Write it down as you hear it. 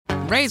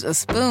raise a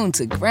spoon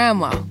to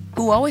Grandma,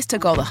 who always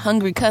took all the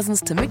hungry cousins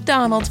to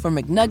McDonald's for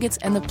McNuggets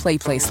and the Play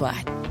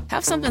Slide.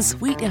 Have something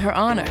sweet in her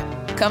honor.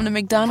 Come to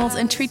McDonald's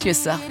and treat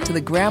yourself to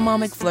the Grandma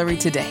McFlurry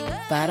today.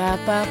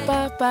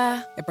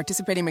 Ba-da-ba-ba-ba. At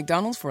participating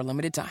McDonald's for a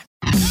limited time.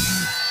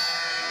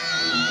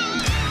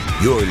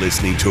 You're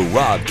listening to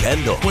Rob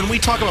Kendall. When we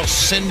talk about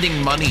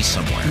sending money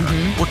somewhere,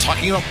 we're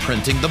talking about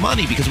printing the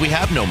money because we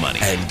have no money.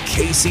 And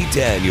Casey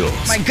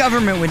Daniels. My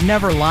government would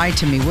never lie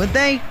to me, would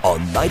they? On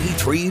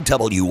 93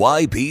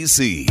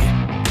 WYPC.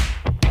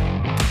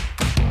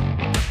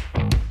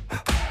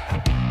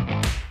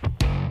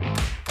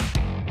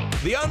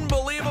 The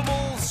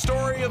unbelievable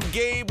story of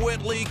Gabe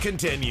Whitley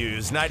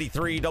continues.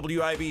 93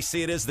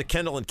 WIBC. It is the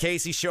Kendall and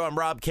Casey show. I'm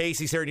Rob.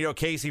 Casey's here. And you know,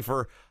 Casey,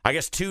 for,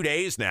 2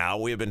 days now,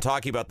 we have been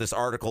talking about this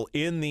article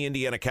in the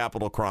Indiana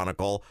Capitol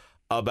Chronicle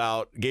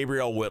about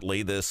Gabrielle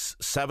Whitley, this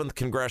 7th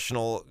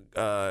congressional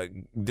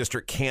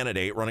district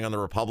candidate running on the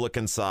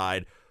Republican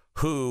side,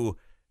 who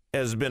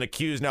has been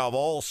accused now of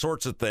all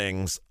sorts of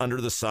things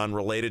under the sun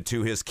related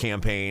to his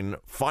campaign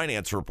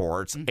finance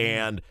reports.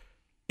 And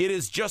it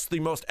is just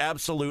the most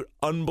absolute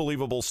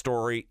unbelievable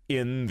story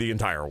in the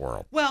entire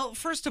world. Well,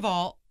 first of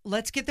all,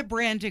 let's get the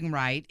branding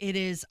right. It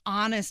is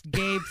Honest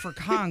Gabe for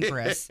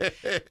Congress.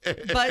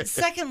 But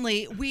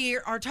secondly, we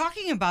are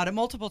talking about it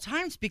multiple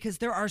times because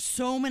there are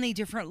so many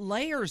different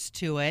layers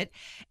to it.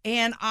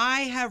 And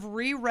I have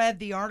reread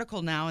the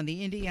article now in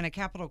the Indiana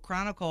Capitol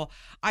Chronicle.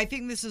 I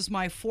think this is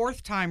my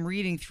 4th time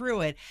reading through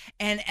it.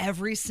 And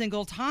every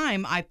single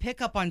time I pick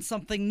up on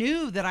something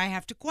new that I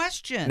have to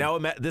question. Now,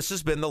 this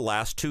has been the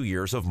last 2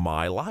 years of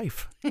my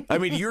life. I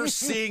mean, you're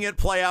seeing it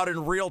play out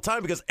in real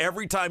time because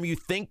every time you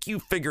think you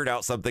figured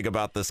out something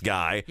about this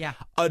guy,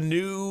 a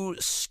new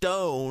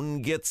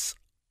stone gets,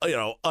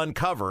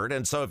 uncovered.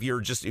 And so if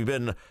you've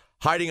been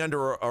hiding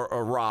under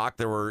a rock,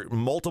 there were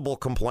multiple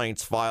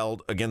complaints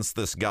filed against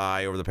this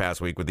guy over the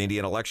past week with the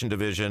Indiana Election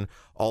Division,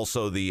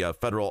 also the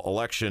Federal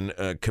Election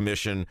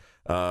Commission,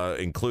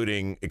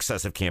 including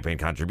excessive campaign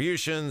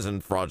contributions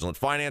and fraudulent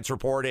finance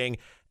reporting.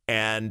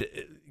 And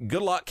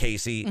good luck,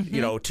 Casey.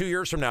 2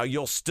 years from now,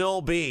 you'll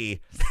still be,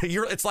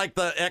 it's like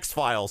the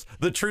X-Files.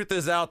 The truth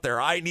is out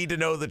there. I need to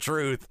know the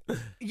truth.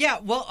 Yeah,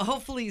 well,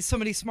 hopefully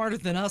somebody smarter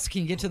than us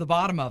can get to the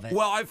bottom of it.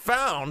 Well, I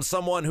found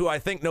someone who I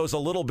think knows a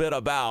little bit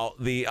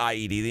about the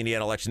IED, the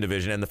Indiana Election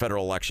Division, and the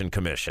Federal Election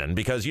Commission,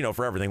 because,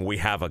 for everything, we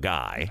have a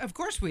guy. Of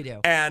course we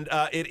do. And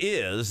it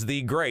is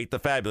the great, the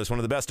fabulous, one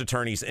of the best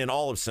attorneys in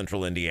all of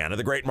Central Indiana,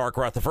 the great Mark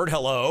Rutherford.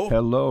 Hello.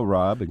 Hello,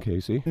 Rob and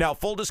Casey. Now,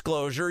 full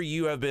disclosure,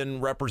 you have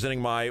been representing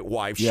my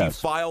wife. Yes.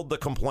 She filed the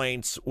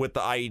complaints with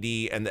the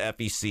IED and the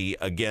FEC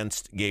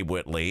against Gabe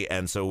Whitley,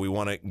 and so we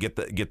want to get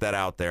that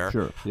out there.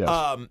 Sure.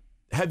 Yes.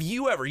 Have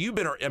you ever? You've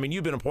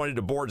been appointed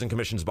to boards and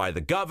commissions by the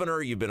governor.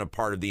 You've been a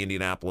part of the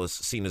Indianapolis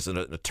scene as an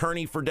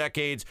attorney for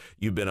decades.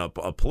 You've been a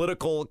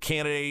political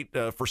candidate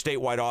for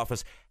statewide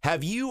office.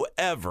 Have you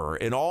ever,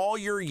 in all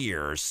your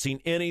years, seen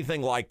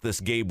anything like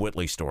this Gabe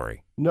Whitley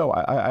story? No,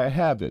 I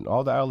haven't.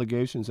 All the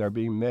allegations are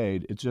being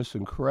made. It's just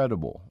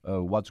incredible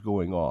what's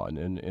going on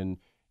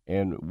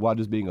and what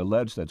is being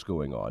alleged that's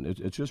going on.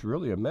 It's just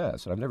really a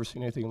mess. I've never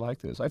seen anything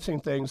like this. I've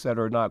seen things that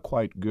are not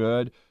quite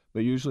good,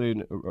 but usually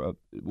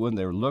when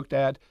they're looked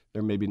at,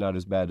 they're maybe not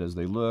as bad as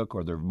they look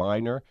or they're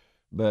minor.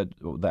 But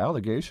the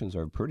allegations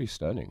are pretty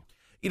stunning.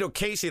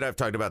 Casey and I have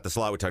talked about this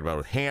a lot. We talked about it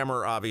with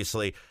Hammer,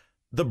 obviously.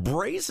 The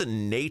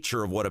brazen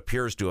nature of what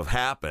appears to have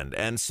happened.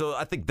 And so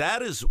I think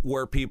that is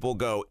where people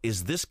go,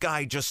 is this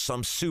guy just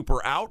some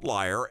super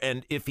outlier?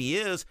 And if he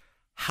is,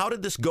 how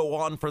did this go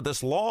on for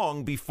this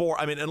long before?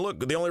 I mean, and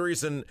look, the only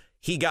reason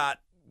he got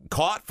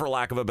caught, for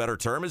lack of a better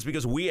term, is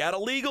because we had a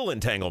legal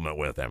entanglement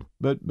with him.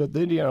 But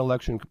the Indiana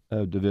Election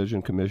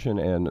Division Commission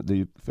and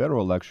the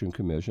Federal Election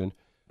Commission,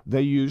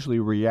 they usually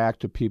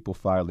react to people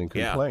filing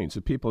complaints.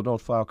 If people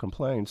don't file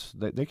complaints,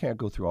 they can't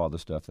go through all the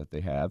stuff that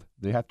they have.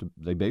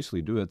 They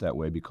basically do it that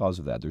way because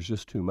of that. There's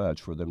just too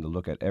much for them to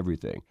look at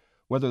everything.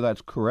 Whether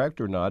that's correct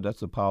or not,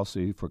 that's a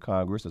policy for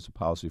Congress. That's a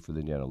policy for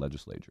the Indiana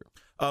legislature.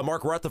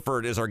 Mark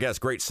Rutherford is our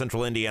guest, great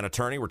Central Indiana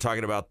attorney. We're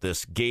talking about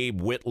this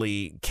Gabe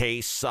Whitley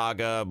case,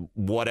 saga,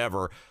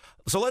 whatever.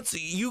 So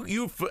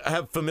you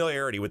have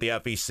familiarity with the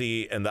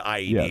FEC and the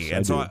IED.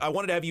 Yes, and I do. I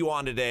wanted to have you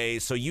on today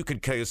so you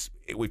could, because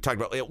we've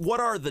talked about what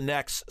are the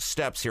next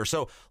steps here.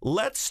 So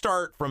let's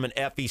start from an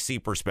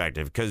FEC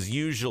perspective, because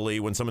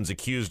usually when someone's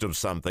accused of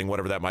something,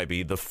 whatever that might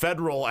be, the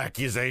federal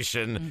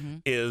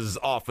accusation is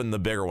often the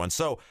bigger one.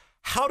 So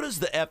how does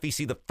the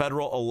FEC, the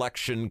Federal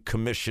Election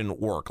Commission,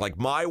 work? Like,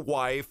 my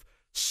wife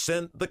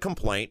sent the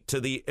complaint to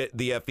the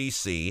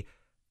FEC,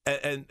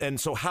 and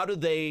so how do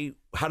they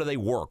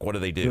work? What do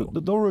they do?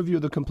 They'll review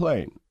the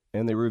complaint,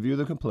 and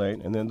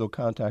then they'll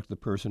contact the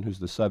person who's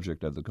the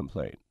subject of the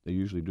complaint. They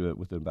usually do it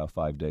within about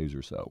 5 days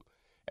or so.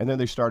 And then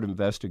they start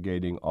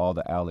investigating all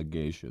the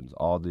allegations,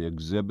 all the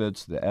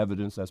exhibits, the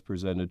evidence that's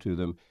presented to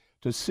them,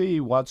 to see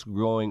what's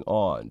going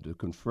on, to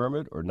confirm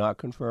it or not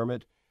confirm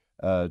it.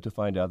 To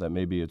find out that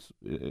maybe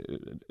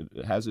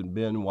it hasn't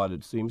been what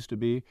it seems to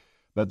be,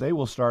 but they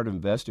will start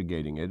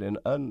investigating it. And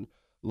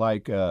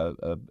unlike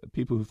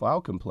people who file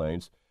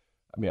complaints,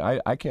 I mean,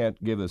 I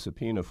can't give a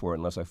subpoena for it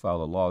unless I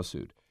file a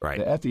lawsuit. Right.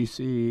 The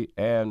FEC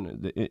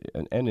and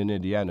in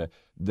Indiana,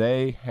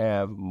 they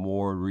have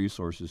more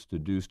resources to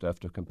do stuff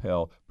to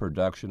compel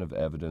production of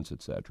evidence,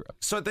 et cetera.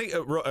 So I think,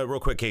 real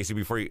quick, Casey,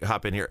 before you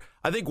hop in here,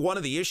 I think one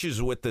of the issues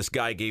with this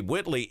guy, Gabe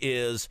Whitley,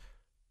 is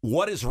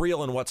what is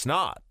real and what's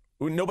not.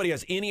 Nobody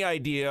has any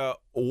idea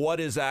what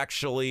is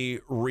actually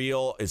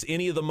real. Is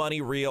any of the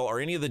money real? Are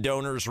any of the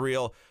donors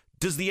real?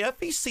 Does the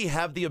FEC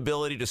have the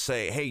ability to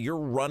say, hey, you're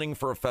running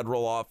for a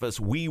federal office.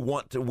 We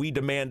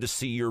demand to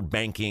see your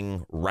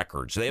banking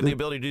records. Do they have the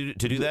ability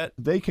to do that?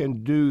 They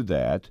can do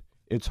that.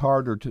 It's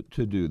harder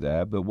to do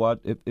that. But what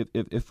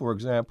if, for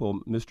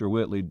example, Mr.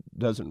 Whitley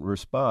doesn't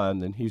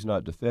respond, then he's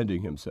not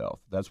defending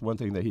himself. That's one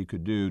thing that he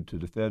could do to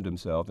defend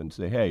himself and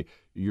say, hey,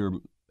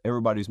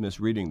 everybody's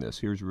misreading this.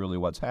 Here's really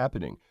what's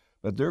happening.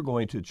 But they're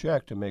going to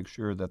check to make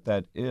sure that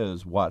that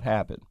is what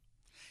happened.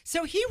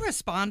 So he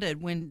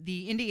responded when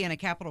the Indiana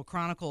Capitol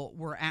Chronicle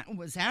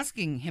was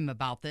asking him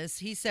about this.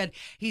 He said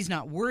he's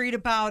not worried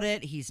about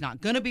it. He's not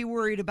going to be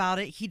worried about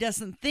it. He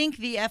doesn't think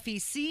the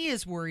FEC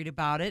is worried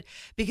about it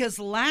because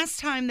last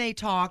time they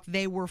talked,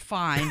 they were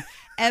fine.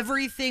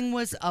 Everything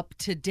was up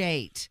to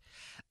date.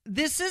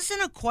 This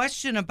isn't a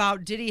question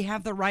about did he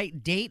have the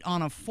right date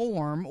on a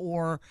form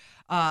or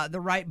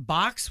the right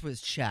box was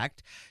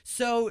checked.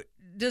 So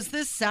does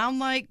this sound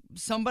like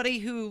somebody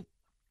who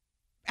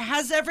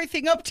has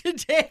everything up to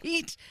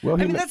date? Well,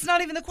 I mean, that's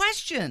not even the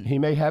question. He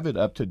may have it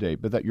up to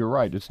date, but you're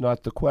right. It's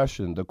not the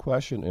question. The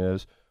question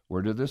is,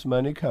 where did this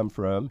money come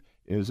from?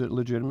 Is it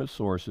legitimate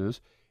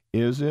sources?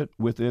 Is it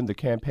within the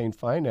campaign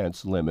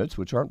finance limits,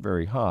 which aren't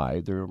very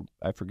high?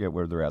 I forget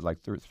where they're at,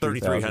 like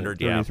 3,300.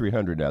 Yeah,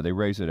 3,300 now. They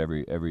raise it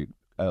every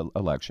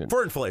election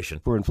for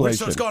inflation.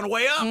 So it's gone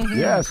way up. Mm-hmm.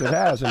 Yes, it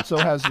has, and so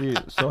has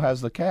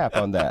the cap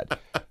on that.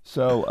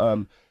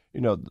 So.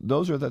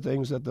 Those are the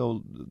things that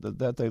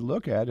they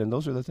look at, and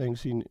those are the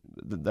things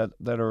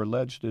that are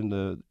alleged in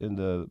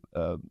the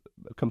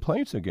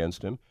complaints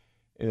against him.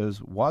 Is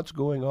what's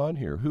going on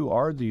here? Who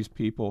are these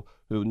people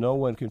who no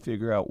one can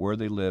figure out where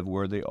they live,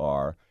 where they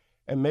are,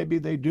 and maybe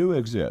they do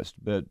exist,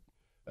 but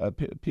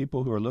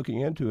people who are looking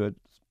into it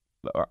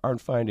aren't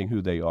finding who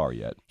they are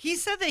yet. He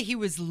said that he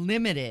was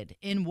limited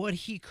in what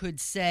he could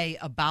say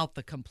about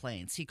the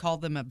complaints. He called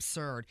them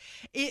absurd.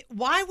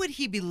 Why would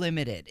he be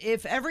limited?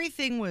 If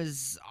everything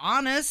was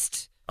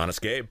honest,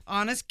 Gabe,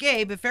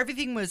 if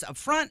everything was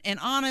upfront and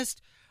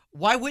honest,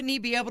 why wouldn't he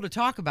be able to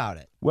talk about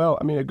it? Well,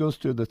 I mean, it goes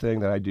to the thing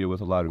that I deal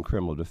with a lot in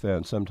criminal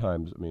defense.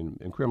 Sometimes, I mean,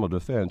 in criminal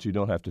defense, you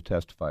don't have to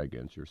testify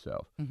against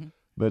yourself. Mm-hmm.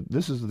 But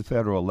this is the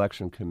Federal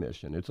Election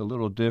Commission. It's a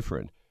little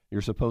different.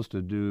 You're supposed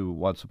to do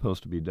what's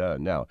supposed to be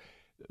done. Now,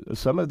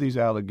 some of these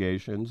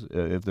allegations,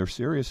 if they're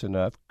serious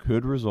enough,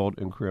 could result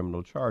in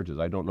criminal charges.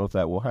 I don't know if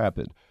that will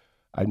happen.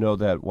 I know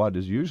that what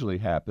usually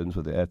happens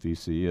with the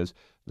FEC is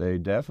they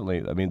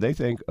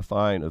think a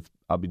fine of,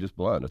 I'll be just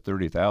blunt, of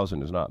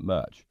 $30,000 is not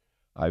much.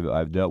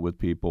 I've dealt with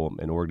people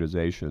in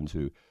organizations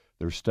who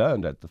they're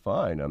stunned at the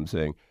fine. I'm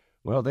saying,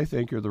 well, they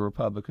think you're the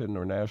Republican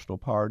or National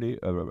Party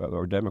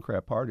or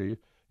Democrat Party,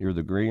 you're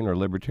the Green or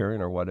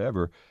Libertarian or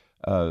whatever.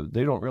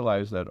 They don't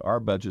realize that our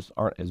budgets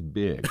aren't as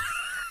big.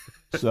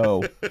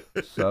 So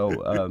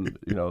to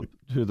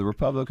the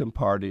Republican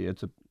Party,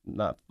 it's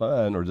not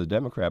fun, or the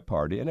Democrat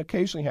Party, and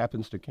occasionally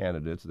happens to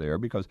candidates there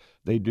because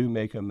they do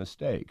make a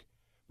mistake.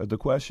 But the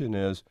question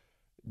is,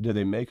 did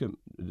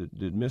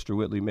Mr.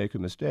 Whitley make a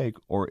mistake,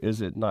 or is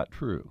it not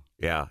true?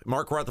 Yeah.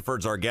 Mark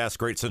Rutherford's our guest,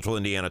 great Central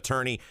Indiana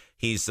attorney.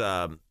 He's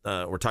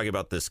we're talking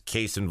about this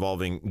case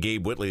involving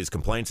Gabe Whitley, his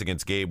complaints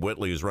against Gabe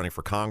Whitley, who's running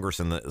for Congress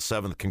in the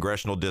 7th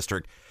Congressional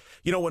District.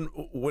 You know,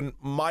 when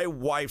my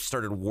wife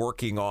started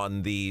working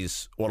on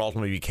these, what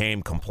ultimately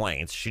became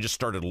complaints, she just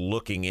started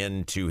looking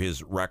into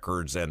his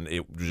records, and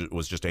it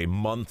was just a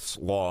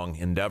months-long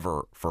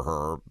endeavor for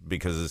her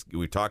because, as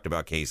we talked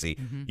about, Casey,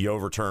 you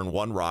overturn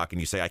one rock and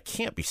you say, I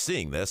can't be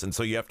seeing this, and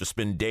so you have to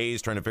spend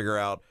days trying to figure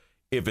out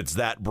if it's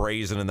that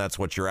brazen and that's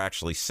what you're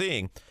actually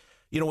seeing.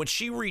 You know, when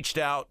she reached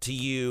out to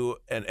you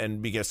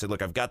and began to say,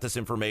 look, I've got this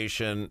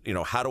information,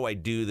 how do I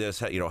do this?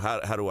 How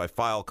do I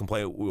file a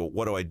complaint?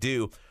 What do I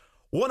do?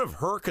 One of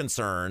her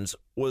concerns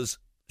was,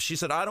 she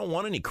said, I don't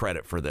want any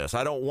credit for this.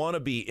 I don't want to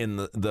be in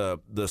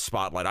the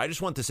spotlight. I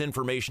just want this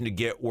information to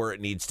get where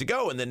it needs to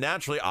go. And then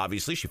naturally,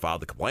 obviously, she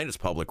filed the complaint. It's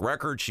public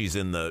record. She's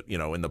in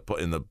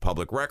the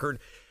public record.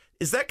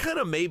 Is that kind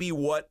of maybe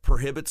what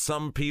prohibits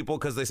some people?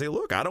 Because they say,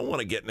 look, I don't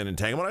want to get in an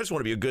entanglement. I just want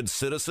to be a good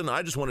citizen.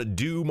 I just want to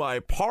do my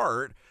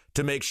part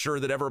to make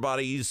sure that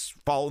everybody's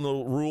following the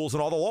rules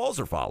and all the laws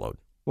are followed.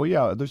 Well,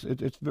 yeah,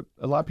 it's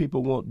a lot of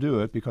people won't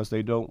do it because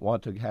they don't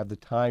want to have the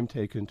time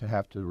taken to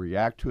have to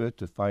react to it,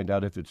 to find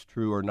out if it's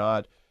true or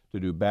not, to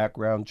do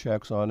background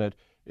checks on it.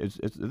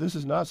 This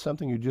is not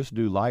something you just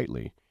do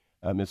lightly.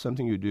 It's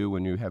something you do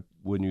when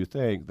you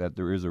think that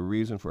there is a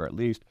reason for at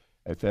least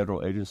a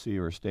federal agency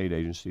or a state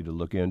agency to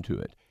look into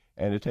it.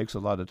 And it takes a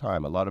lot of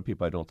time. A lot of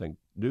people, I don't think,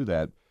 do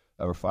that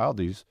or file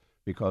these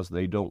because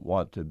they don't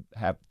want to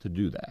have to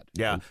do that.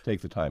 Yeah. And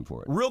take the time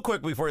for it. Real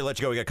quick before we let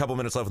you go, we got a couple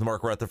minutes left with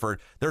Mark Rutherford.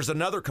 There's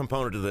another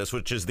component to this,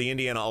 which is the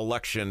Indiana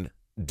Election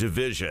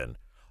Division.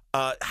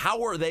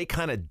 How are they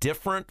kind of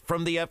different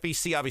from the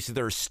FEC? Obviously,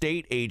 they're a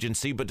state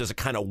agency, but does it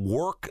kind of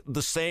work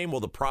the same? Will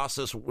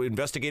the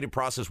investigative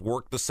process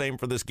work the same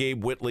for these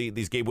Gabe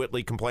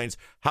Whitley complaints?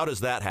 How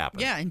does that happen?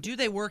 Yeah, and do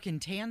they work in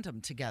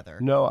tandem together?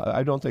 No,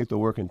 I don't think they'll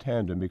work in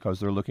tandem because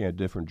they're looking at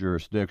different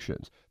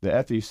jurisdictions. The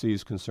FEC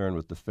is concerned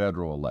with the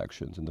federal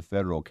elections and the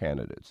federal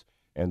candidates,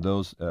 and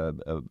those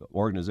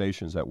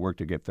organizations that work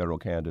to get federal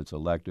candidates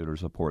elected or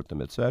support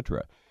them, et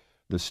cetera.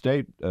 The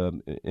state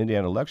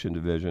Indiana Election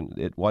Division,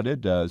 what it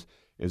does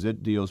is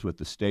it deals with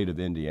the state of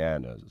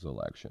Indiana's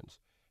elections,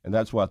 and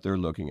that's what they're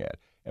looking at.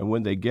 And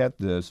when they get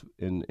this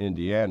in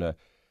Indiana,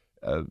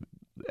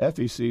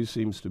 FEC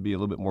seems to be a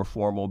little bit more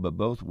formal, but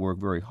both work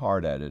very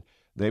hard at it.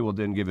 They will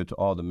then give it to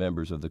all the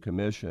members of the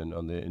commission,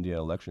 on the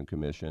Indiana Election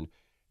Commission,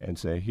 and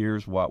say,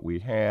 here's what we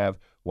have.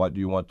 What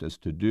do you want us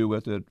to do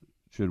with it?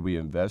 Should we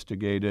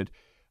investigate it?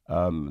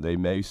 They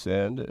may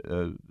say,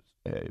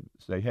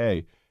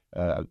 hey,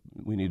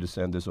 we need to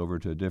send this over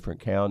to a different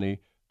county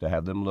to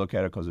have them look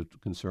at it because it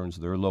concerns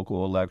their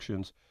local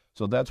elections.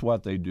 So that's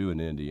what they do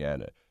in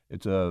Indiana.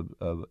 It's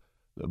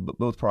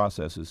both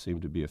processes seem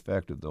to be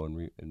effective, though,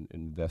 in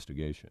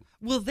investigation.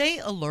 Will they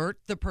alert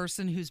the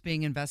person who's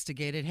being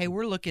investigated? Hey,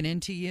 we're looking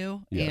into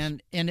you. Yes.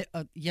 And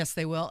yes,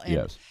 they will. And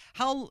yes.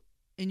 How,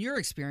 in your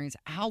experience,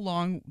 how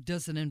long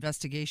does an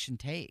investigation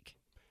take?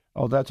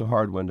 Oh, that's a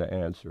hard one to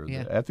answer.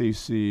 Yeah. The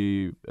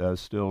FEC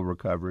is still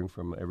recovering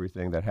from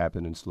everything that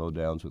happened in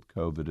slowdowns with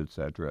COVID, et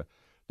cetera.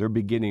 They're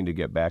beginning to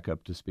get back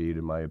up to speed,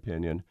 in my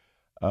opinion.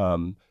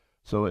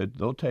 So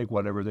they'll take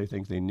whatever they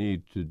think they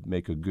need to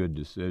make a good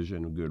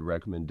decision, good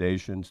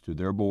recommendations to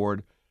their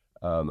board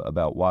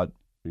about what,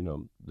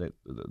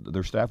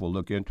 their staff will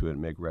look into it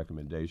and make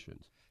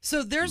recommendations.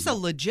 So there's a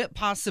legit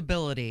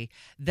possibility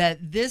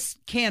that this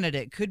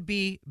candidate could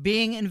be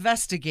being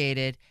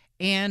investigated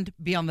and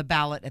be on the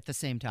ballot at the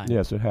same time.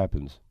 Yes, it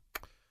happens.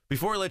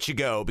 Before I let you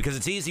go, because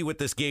it's easy with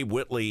this Gabe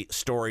Whitley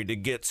story to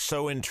get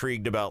so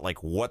intrigued about,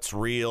 like, what's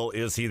real?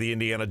 Is he the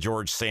Indiana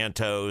George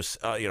Santos?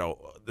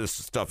 This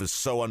stuff is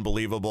so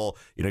unbelievable.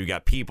 You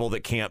got people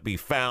that can't be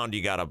found.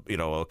 You got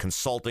a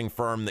consulting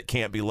firm that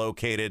can't be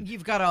located.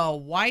 You've got a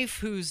wife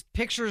whose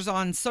pictures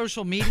on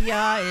social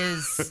media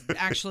is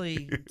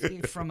actually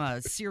from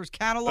a Sears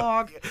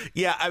catalog.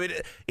 Yeah, I mean,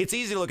 it's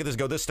easy to look at this and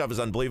go, this stuff is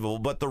unbelievable.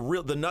 But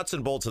the nuts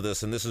and bolts of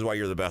this, and this is why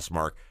you're the best,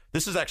 Mark,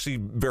 this is actually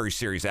very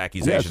serious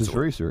accusations. Yes, it's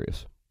very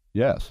serious.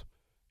 Yes.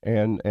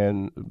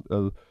 And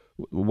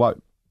what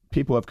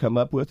people have come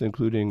up with,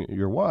 including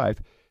your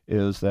wife,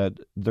 is that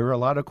there are a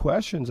lot of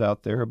questions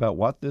out there about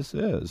what this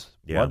is.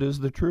 Yeah. What is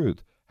the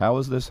truth? How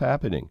is this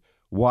happening?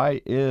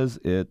 Why is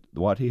it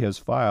what he has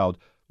filed?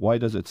 Why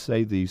does it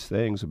say these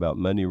things about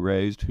money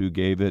raised, who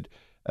gave it,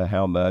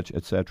 how much,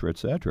 et cetera, et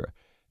cetera?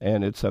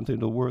 And it's something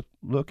worth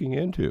looking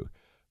into.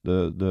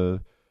 The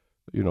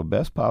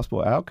best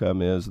possible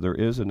outcome is there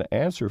is an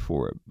answer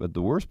for it, but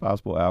the worst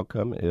possible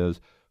outcome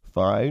is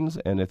fines,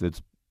 and if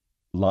it's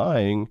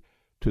lying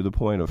to the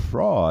point of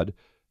fraud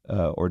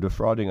or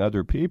defrauding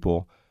other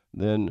people,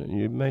 then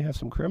you may have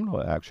some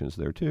criminal actions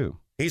there too.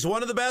 He's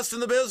one of the best in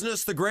the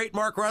business, the great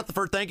Mark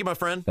Rutherford. Thank you, my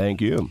friend. Thank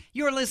you.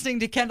 You're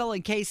listening to Kendall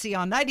and Casey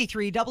on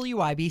 93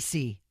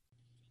 WIBC.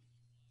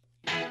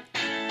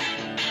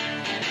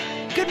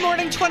 Good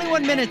morning,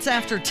 21 minutes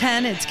after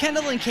 10. It's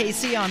Kendall and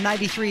Casey on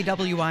 93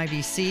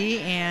 WIBC.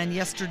 And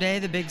yesterday,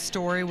 the big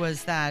story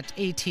was that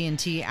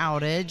AT&T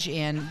outage,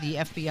 and the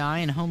FBI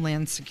and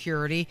Homeland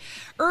Security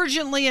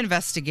urgently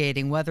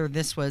investigating whether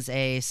this was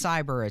a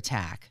cyber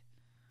attack.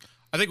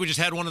 I think we just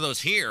had one of those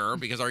here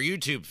because our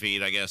YouTube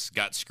feed, I guess,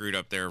 got screwed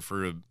up there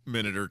for a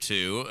minute or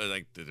two.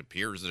 Like, it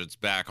appears that it's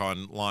back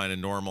online and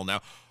normal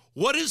now.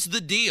 What is the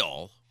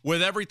deal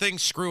with everything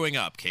screwing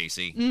up,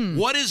 Casey?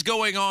 What is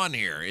going on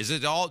here? Is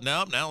it all?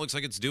 No, now it looks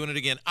like it's doing it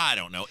again. I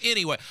don't know.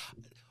 Anyway,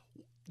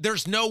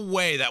 there's no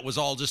way that was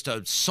all just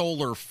a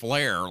solar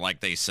flare like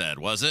they said,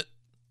 was it?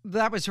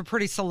 That was a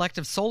pretty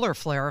selective solar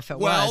flare if it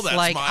was. Well, that's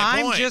like, my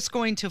point. I'm just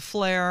going to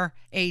flare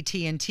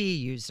AT&T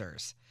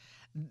users.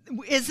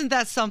 Isn't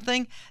that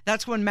something?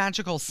 That's one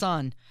magical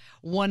solar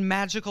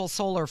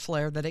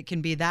flare that it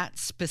can be that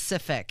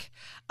specific.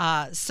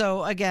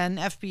 So again,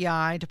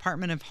 FBI,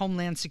 Department of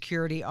Homeland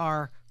Security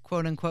are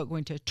quote unquote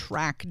going to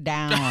track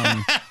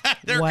down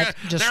what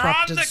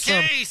disrupted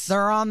service.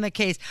 They're on the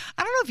case.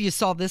 I don't know if you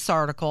saw this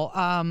article,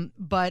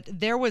 but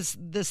there was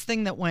this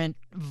thing that went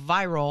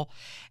viral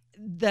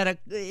that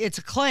it's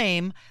a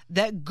claim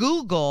that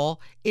Google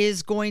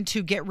is going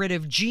to get rid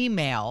of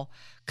Gmail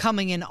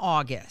coming in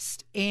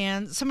August.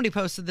 And somebody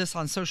posted this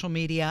on social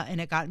media, and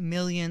it got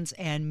millions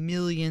and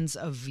millions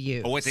of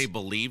views. Oh, wait, they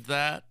believed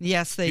that?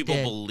 Yes, they did.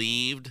 People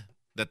believed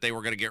that they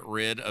were going to get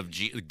rid of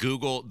the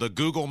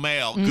Google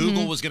Mail.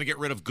 Google was going to get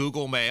rid of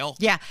Google Mail.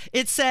 Yeah,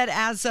 it said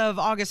as of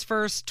August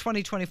 1st,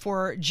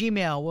 2024,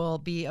 Gmail will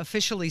be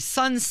officially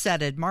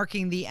sunsetted,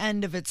 marking the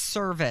end of its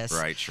service.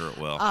 Right, sure it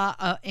will.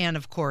 And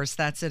of course,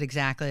 that's it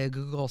exactly. A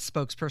Google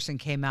spokesperson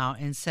came out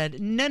and said,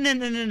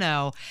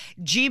 no.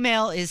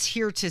 Gmail is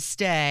here to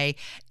stay.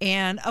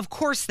 And of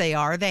course they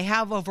are. They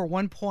have over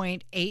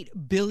 1.8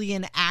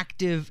 billion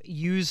active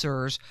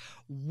users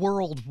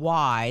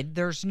worldwide.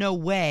 There's no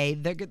way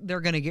they're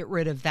going to get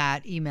rid of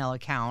that email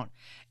account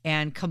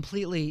and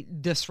completely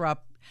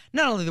disrupt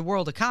not only the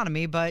world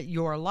economy, but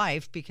your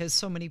life because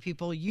so many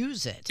people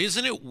use it.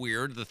 Isn't it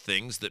weird the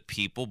things that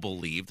people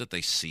believe that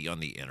they see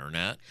on the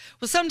internet?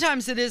 Well,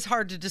 sometimes it is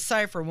hard to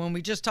decipher when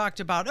we just talked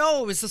about,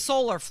 it was a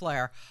solar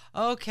flare.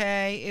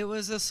 Okay, it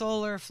was a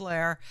solar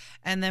flare.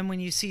 And then when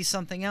you see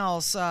something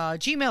else,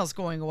 Gmail's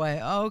going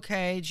away.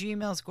 Okay,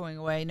 Gmail's going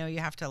away. No, you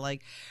have to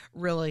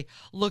really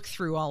look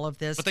through all of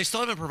this. But they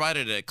still haven't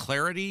provided a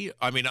clarity.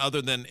 I mean, are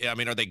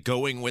they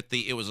going with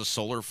it was a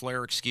solar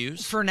flare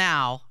excuse? For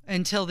now,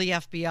 until the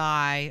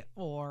FBI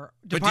or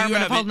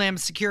Department of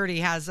Homeland Security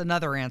has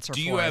another answer for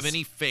us. Do you have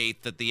any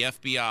faith that the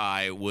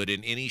FBI would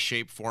in any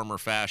shape, form, or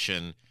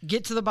fashion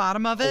get to the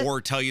bottom of it? Or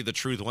tell you the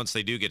truth once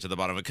they do get to the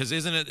bottom of it? Because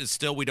isn't it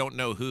still we don't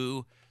know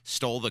who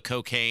stole the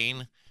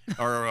cocaine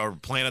or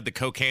planted the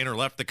cocaine or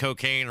left the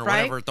cocaine or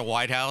whatever at the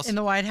White House? In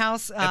the White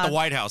House? At the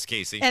White House,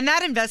 Casey. And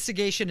that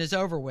investigation is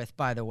over with,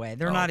 by the way.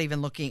 They're not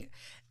even looking.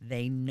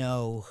 They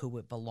know who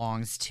it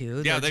belongs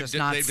to. Yeah, They're just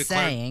not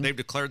saying. They've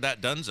declared that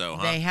donezo,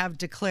 huh? They have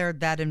declared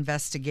that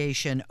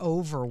investigation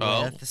over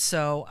with.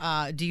 So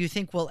do you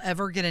think we'll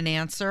ever get an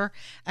answer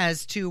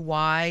as to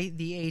why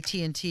the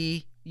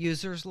AT&T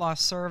users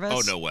lost service?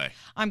 Oh, no way.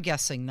 I'm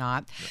guessing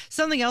not. No.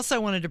 Something else I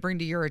wanted to bring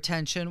to your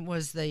attention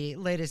was the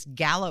latest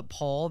Gallup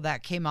poll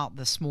that came out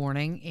this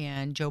morning,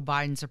 and Joe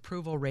Biden's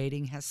approval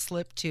rating has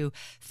slipped to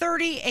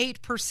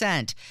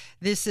 38%.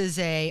 This is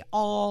a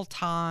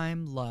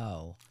all-time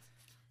low.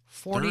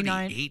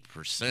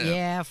 38%.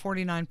 Yeah,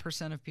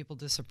 49% of people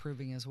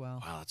disapproving as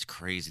well. Wow, that's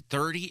crazy.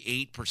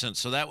 38%.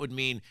 So that would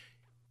mean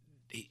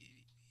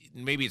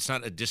maybe it's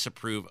not a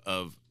disapprove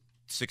of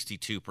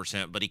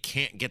 62%, but he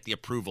can't get the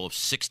approval of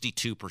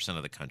 62%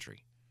 of the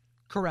country.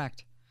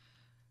 Correct.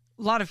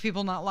 A lot of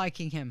people not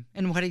liking him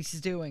and what he's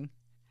doing.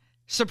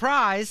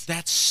 Surprise.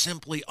 That's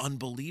simply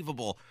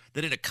unbelievable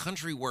that in a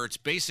country where it's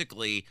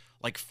basically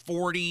like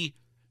 40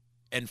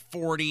 and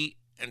 40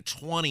 and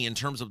 20 in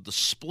terms of the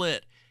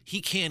split, he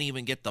can't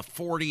even get the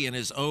 40 in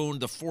his own,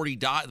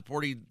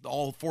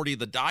 all 40 of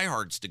the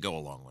diehards to go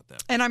along with them.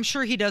 And I'm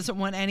sure he doesn't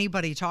want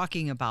anybody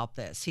talking about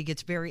this. He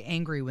gets very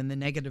angry when the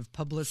negative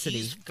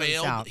publicity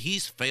goes out.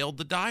 He's failed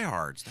the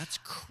diehards. That's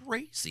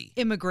crazy.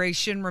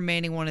 Immigration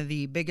remaining one of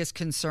the biggest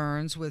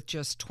concerns, with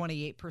just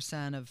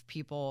 28% of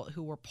people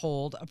who were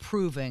polled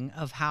approving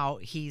of how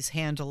he's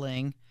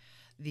handling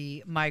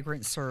the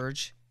migrant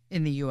surge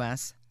in the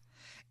U.S.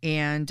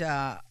 And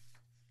I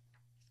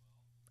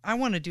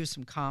want to do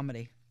some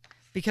comedy.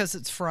 Because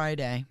it's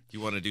Friday.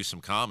 You want to do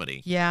some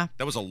comedy? Yeah.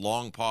 That was a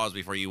long pause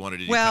before you wanted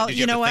to do Well, Did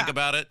you have to think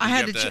about it?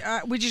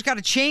 We just got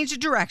to change the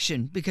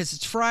direction because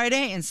it's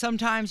Friday, and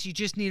sometimes you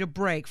just need a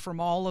break from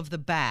all of the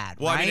bad,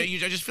 well, right? I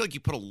mean, I just feel like you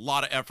put a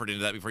lot of effort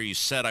into that before you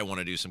said, I want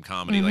to do some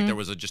comedy. Mm-hmm. Like there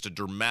was just a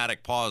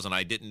dramatic pause, and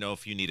I didn't know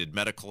if you needed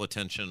medical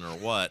attention or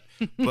what.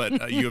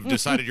 But you have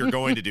decided you're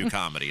going to do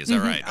comedy. Is that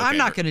right? Okay. I'm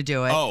not going to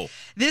do it. Oh.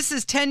 This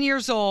is 10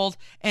 years old,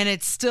 and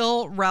it's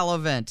still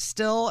relevant.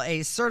 Still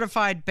a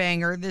certified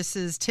banger. This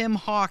is Tim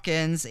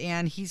Hawkins,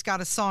 and he's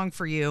got a song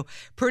for you.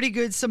 Pretty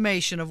good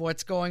summation of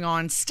what's going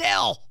on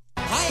still.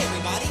 Hi,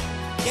 everybody.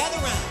 Gather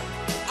round.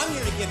 I'm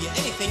here to give you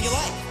anything you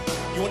like.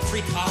 You want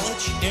free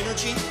college,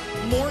 energy,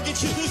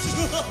 mortgages,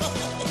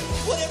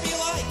 whatever you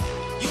like.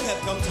 You have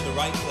come to the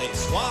right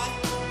place. Why?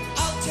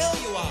 I'll tell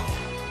you why.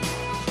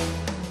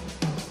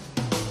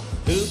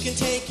 Who can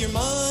take your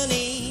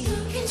money? Who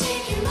can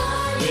take your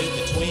money?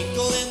 With a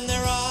twinkle in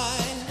their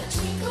eye. A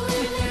twinkle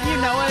in their eye. You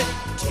know it.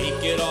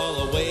 Take it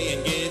all away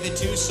and give it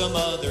to some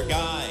other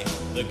guy.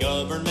 The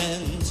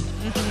government.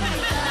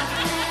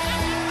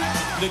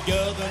 The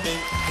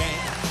government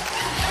can.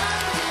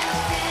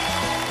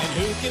 And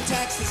who can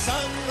tax the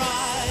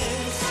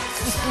sunrise?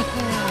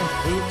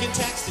 Who can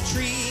tax the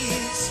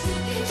trees?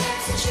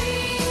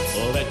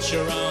 Well, let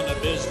you run a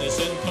business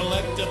and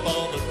collect up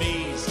all the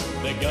fees.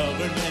 The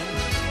government.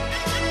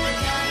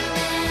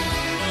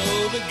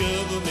 Oh, the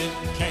government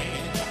can.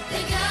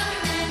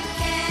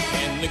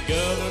 And the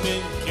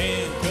government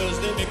can, 'cause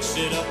they mix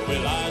it up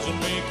with lies and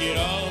make it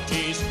all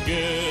taste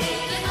good.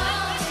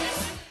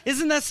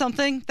 Isn't that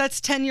something?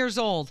 That's 10 years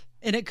old,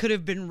 and it could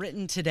have been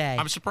written today.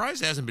 I'm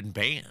surprised it hasn't been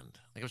banned.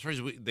 Like, I'm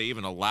surprised they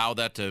even allow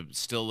that to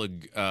still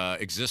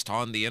exist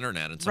on the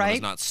internet, and someone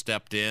has not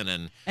stepped in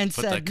and put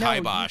said, the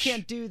kibosh you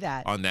can't do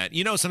that on that.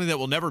 You know, something that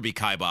will never be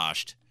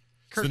kiboshed.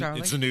 Kurt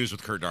Darling. It's the news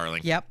with Kurt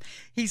Darling. Yep.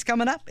 He's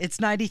coming up. It's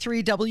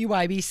 93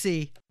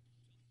 WIBC.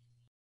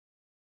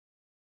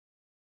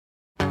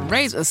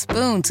 Raise a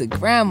spoon to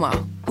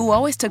Grandma, who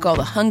always took all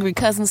the hungry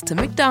cousins to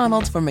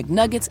McDonald's for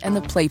McNuggets and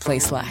the Play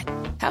Slide.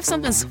 have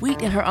something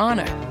sweet in her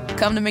honor.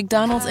 Come to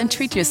McDonald's and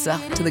treat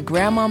yourself to the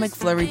Grandma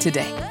McFlurry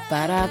today.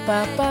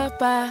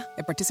 Ba-da-ba-ba-ba.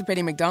 At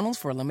participating McDonald's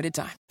for a limited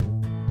time.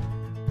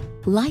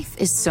 Life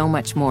is so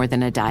much more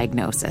than a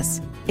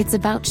diagnosis. It's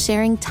about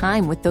sharing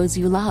time with those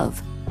you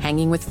love,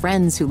 hanging with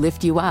friends who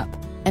lift you up,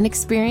 and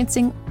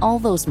experiencing all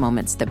those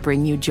moments that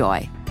bring you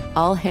joy.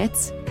 All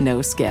hits,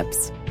 no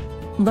skips.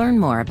 Learn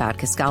more about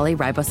Kisqali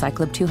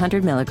Ribociclib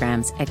 200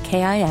 milligrams at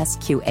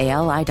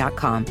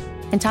KISQALI.com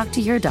and talk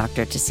to your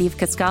doctor to see if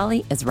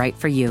Kisqali is right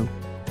for you.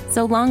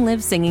 So long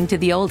live singing to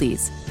the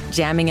oldies,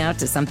 jamming out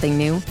to something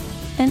new,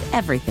 and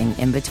everything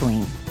in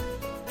between.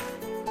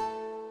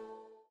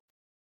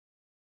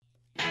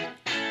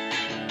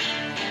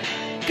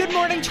 Good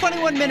morning,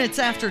 21 minutes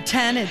after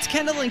 10. It's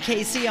Kendall and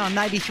Casey on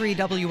 93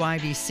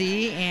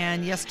 WIBC.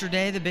 And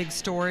yesterday, the big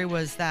story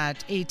was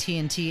that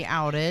AT&T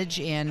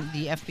outage, and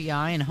the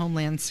FBI and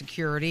Homeland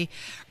Security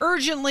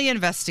urgently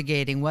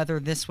investigating whether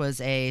this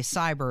was a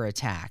cyber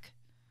attack.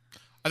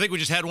 I think we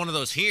just had one of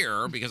those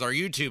here because our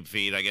YouTube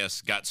feed, I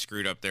guess, got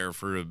screwed up there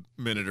for a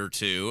minute or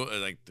two.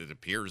 Like, it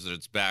appears that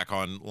it's back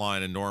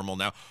online and normal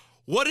now.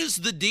 What is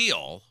the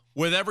deal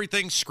with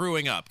everything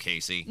screwing up,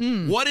 Casey?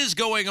 What is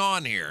going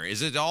on here?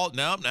 Is it all?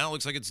 No, now it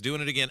looks like it's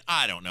doing it again.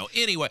 I don't know.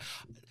 Anyway,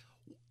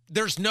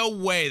 there's no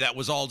way that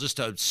was all just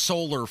a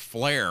solar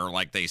flare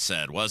like they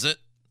said, was it?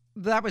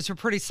 That was a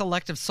pretty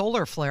selective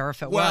solar flare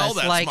if it Well, was.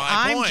 that's Like, my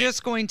I'm point.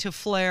 just going to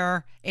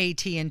flare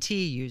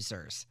AT&T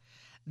users.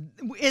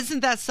 Isn't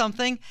that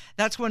something?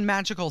 That's one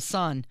magical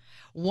solar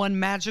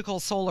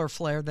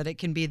flare that it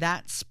can be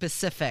that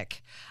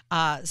specific.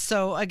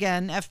 So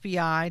again,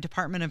 FBI,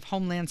 Department of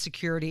Homeland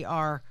Security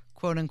are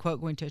quote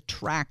unquote going to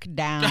track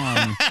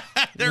down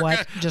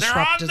what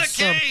disrupted They're on the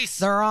case.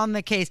 They're on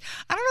the case.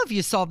 I don't know if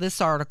you saw this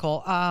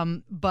article,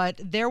 but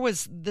there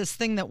was this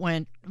thing that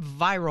went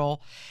viral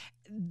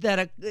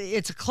that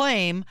it's a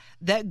claim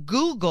that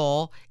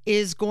Google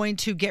is going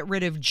to get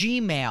rid of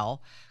Gmail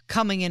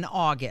coming in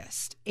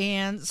August.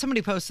 And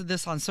somebody posted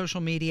this on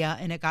social media,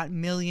 and it got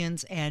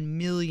millions and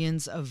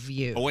millions of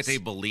views. Oh, wait, they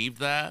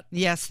believed that?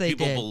 Yes, they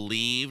People did.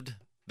 believed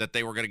that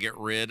they were going to get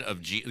rid of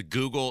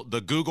Google,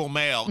 the Google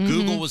Mail. Mm-hmm.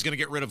 Google was going to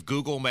get rid of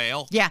Google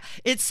Mail. Yeah,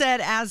 it said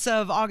as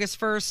of August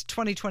 1st,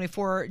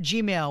 2024,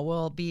 Gmail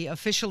will be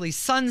officially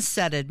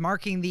sunsetted,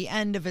 marking the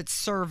end of its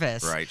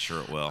service. Right,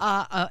 sure it will.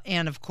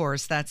 And of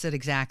course, that's it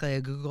exactly.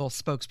 A Google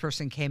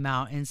spokesperson came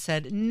out and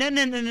said,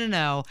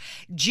 no.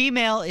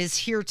 Gmail is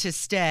here to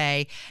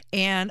stay.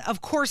 And of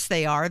course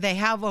they are. They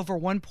have over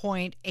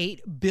 1.8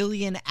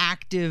 billion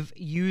active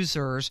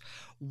users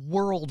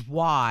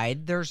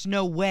worldwide. There's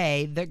no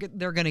way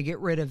they're going to get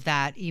rid of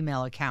that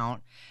email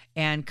account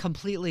and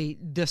completely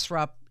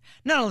disrupt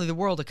not only the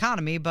world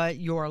economy, but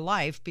your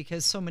life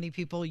because so many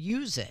people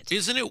use it.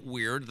 Isn't it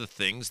weird the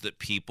things that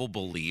people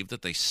believe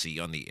that they see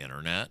on the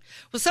internet?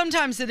 Well,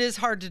 sometimes it is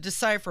hard to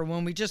decipher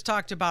when we just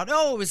talked about,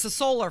 it was a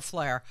solar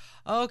flare.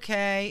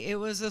 Okay, it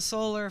was a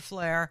solar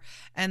flare.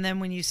 And then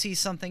when you see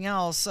something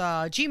else,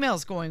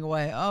 Gmail's going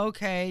away.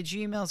 Okay,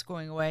 Gmail's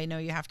going away. No,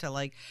 you have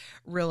to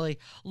really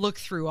look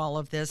through all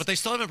of this. But they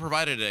still haven't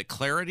provided a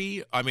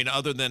clarity. I mean,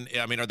 are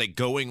they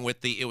going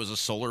with it was a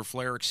solar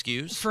flare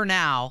excuse? For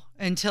now,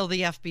 until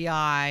the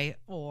FBI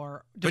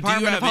or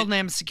Department of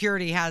Homeland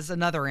Security has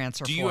another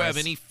answer for us. Do you have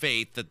any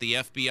faith that the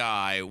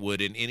FBI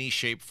would, in any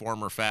shape,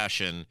 form, or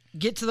fashion,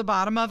 get to the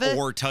bottom of it?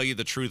 Or tell you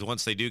the truth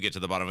once they do get to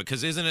the bottom of it?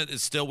 Because isn't it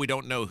still we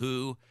don't know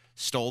who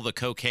stole the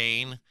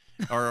cocaine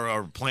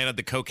or planted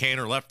the cocaine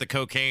or left the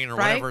cocaine or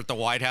whatever at the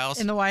White House?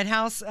 In the White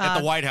House? At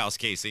the White House,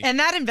 Casey. And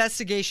that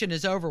investigation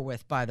is over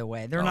with, by the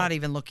way. They're not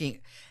even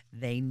looking.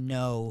 They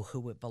know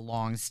who it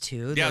belongs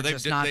to. Yeah, They're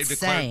just not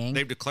saying.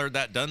 They've declared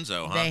that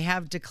donezo, huh? They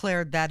have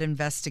declared that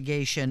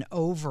investigation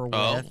over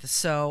with.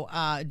 So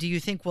do you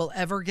think we'll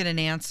ever get an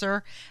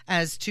answer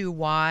as to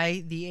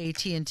why the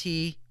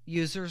AT&T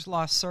users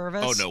lost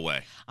service? Oh, no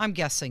way. I'm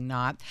guessing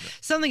not. No.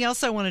 Something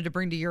else I wanted to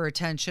bring to your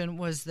attention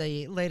was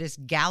the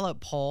latest Gallup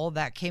poll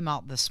that came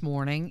out this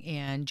morning,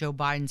 and Joe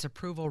Biden's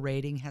approval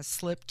rating has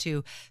slipped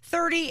to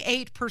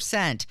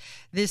 38%.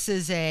 This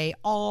is an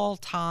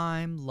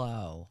all-time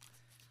low.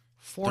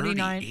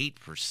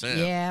 38%.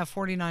 Yeah,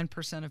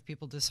 49% of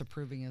people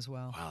disapproving as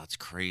well. Wow, that's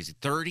crazy.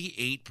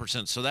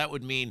 38%. So that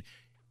would mean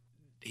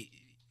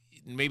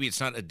maybe it's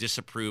not a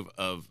disapprove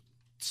of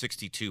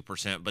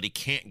 62%, but he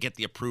can't get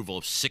the approval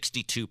of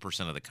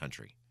 62% of the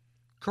country.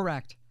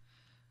 Correct.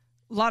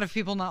 A lot of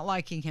people not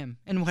liking him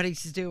and what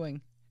he's doing.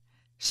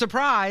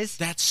 Surprise.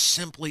 That's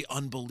simply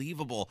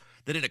unbelievable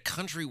that in a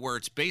country where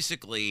it's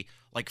basically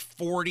like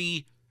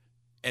 40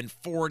 and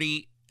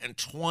 40 and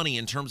 20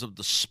 in terms of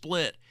the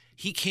split,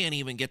 he can't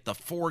even get the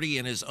 40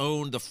 in his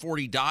own, all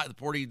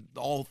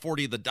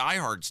 40 of the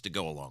diehards to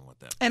go along with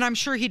them. And I'm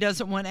sure he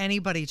doesn't want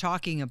anybody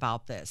talking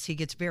about this. He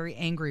gets very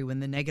angry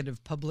when the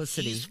negative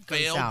publicity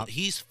goes out.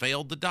 He's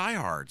failed the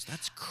diehards.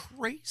 That's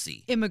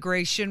crazy.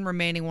 Immigration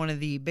remaining one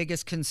of the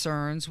biggest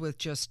concerns, with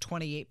just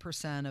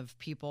 28% of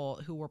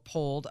people who were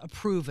polled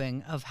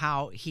approving of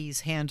how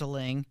he's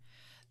handling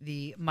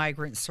the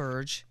migrant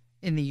surge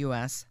in the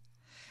U.S.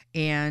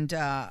 And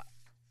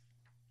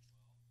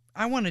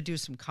I want to do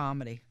some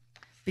comedy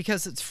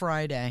because it's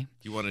Friday.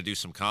 You want to do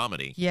some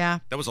comedy? Yeah.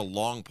 That was a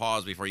long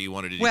pause before you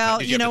wanted to do Well,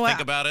 Did you have to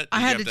think about it?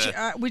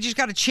 We just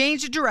got to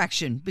change the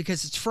direction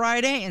because it's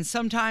Friday, and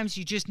sometimes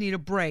you just need a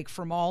break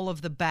from all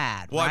of the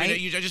bad, Well, right? I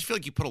mean, I just feel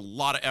like you put a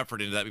lot of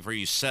effort into that before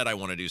you said, I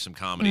want to do some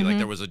comedy. Like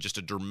there was just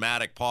a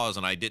dramatic pause,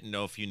 and I didn't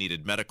know if you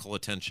needed medical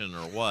attention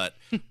or what,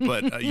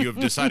 but you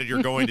have decided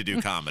you're going to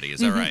do comedy.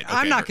 Is that right? Okay,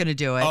 I'm not going to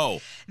do it. Oh.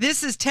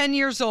 This is 10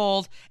 years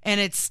old, and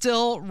it's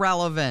still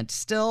relevant,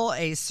 still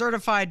a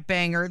certified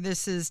banger.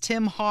 This is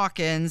Tim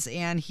Hawkins,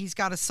 and he's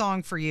got a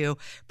song for you.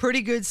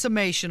 Pretty good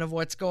summation of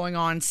what's going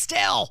on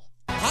still.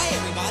 Hi,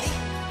 everybody.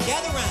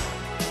 Gather round.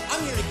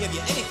 I'm here to give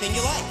you anything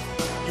you like.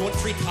 You want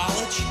free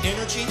college,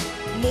 energy,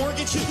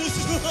 mortgages,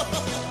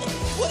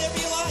 whatever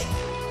you like.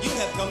 You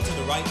have come to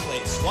the right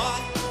place. Why?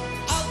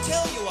 I'll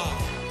tell you why.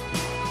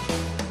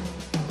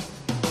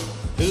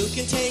 Who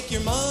can take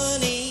your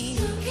money?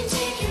 Who can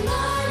take your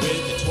money?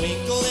 With a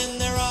twinkle in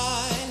their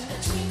eye. A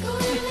twinkle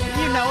in their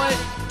eye. You know it.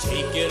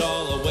 Take it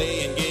all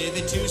away and give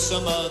it to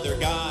some other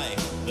guy.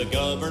 The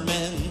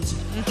government.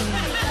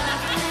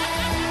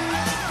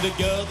 The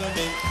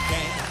government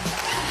can.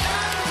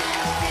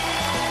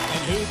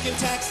 And who can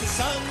tax the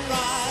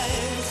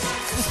sunrise?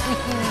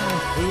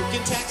 Who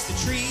can tax the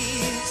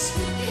trees?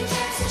 Who can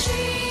tax the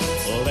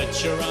trees? Well,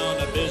 let you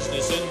run a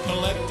business and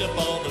collect up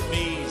all the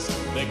fees.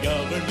 The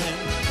government.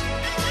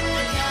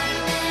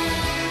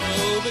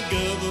 Oh, the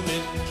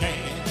government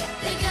can.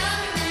 The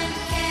government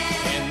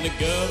can. And the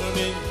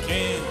government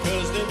can,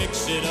 'cause they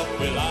mix it up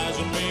with lies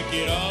and make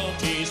it all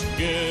taste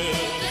good.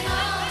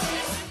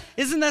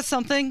 Isn't that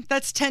something?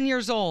 That's 10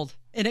 years old,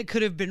 and it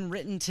could have been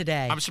written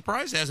today. I'm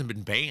surprised it hasn't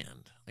been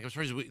banned. Like, I'm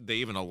surprised they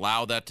even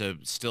allow that to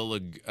still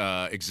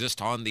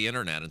exist on the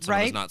internet, and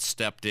someone has not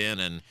stepped in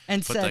and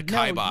put said, the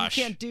no, kibosh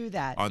you can't do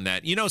that. on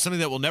that. You know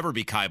something that will never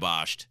be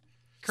kiboshed?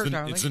 Kurt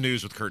Darling. It's the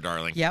news with Kurt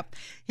Darling. Yep.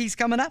 He's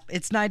coming up.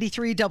 It's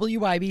 93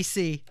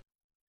 WIBC.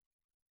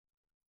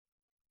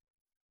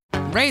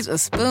 Raise a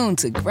spoon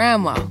to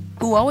Grandma,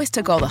 who always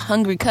took all the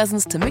hungry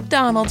cousins to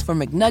McDonald's for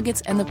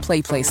McNuggets and the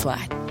Play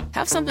Slide.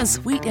 Have something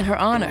sweet in her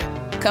honor.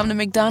 Come to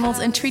McDonald's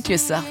and treat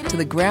yourself to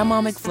the Grandma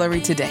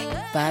McFlurry today.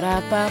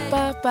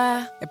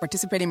 Ba-da-ba-ba-ba. At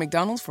participating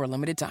McDonald's for a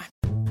limited time.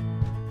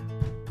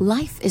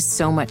 Life is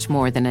so much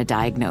more than a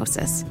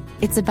diagnosis.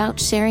 It's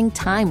about sharing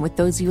time with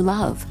those you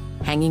love,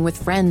 hanging with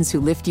friends who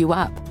lift you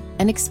up,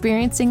 and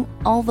experiencing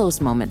all those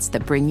moments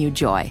that bring you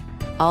joy.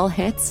 All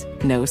hits,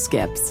 no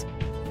skips.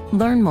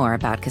 Learn more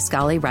about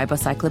Kisqali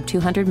Ribociclib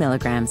 200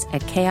 milligrams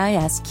at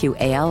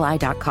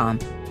KISQALI.com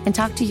and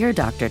talk to your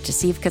doctor to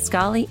see if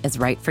Kisqali is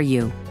right for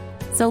you.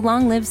 So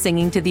long live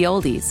singing to the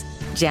oldies,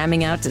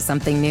 jamming out to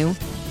something new,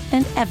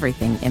 and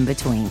everything in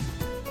between.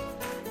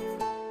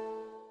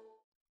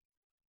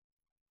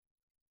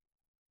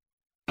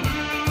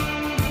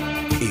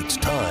 It's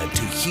time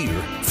to hear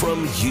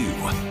from you.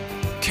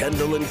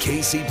 Kendall and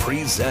Casey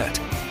present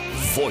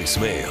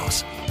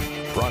Voicemails.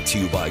 Brought to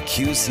you by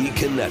QC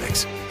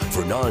Kinetics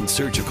for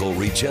non-surgical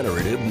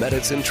regenerative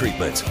medicine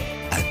treatments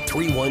at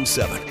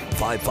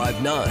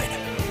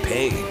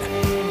 317-559-PAIN.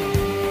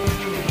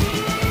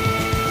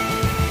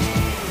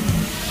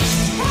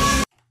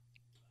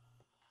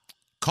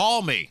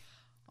 Call me.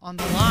 On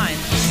the line.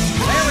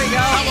 There we go.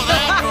 How about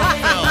that for a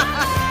film?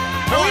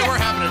 Boy, we're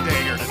having a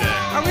day here today.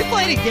 Are we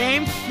playing a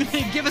game?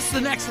 Give us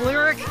the next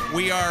lyric.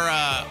 We are,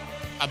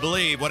 I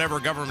believe, whatever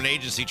government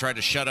agency tried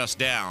to shut us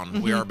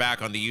down, we are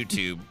back on the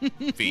YouTube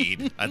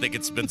feed. I think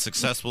it's been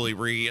successfully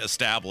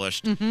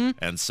reestablished.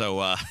 And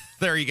so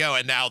there you go.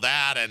 And now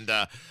that. And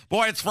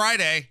boy, it's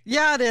Friday.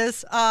 Yeah, it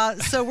is.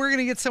 So we're going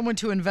to get someone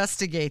to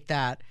investigate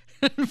that.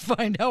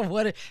 Find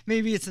out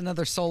maybe it's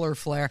another solar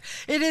flare.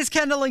 It is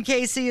Kendall and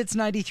Casey. It's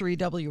 93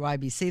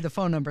 WIBC. The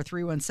phone number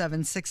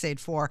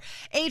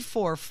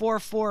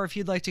 317-684-8444 if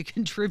you'd like to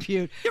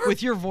contribute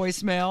with your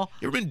voicemail.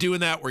 You ever been doing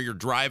that where you're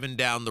driving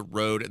down the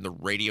road and the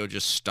radio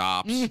just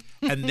stops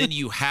and then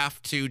you have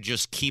to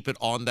just keep it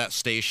on that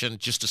station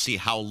just to see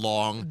how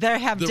long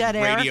dead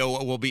air.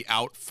 Radio will be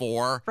out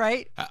for?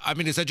 Right. I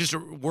mean, is that just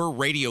we're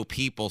radio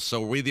people,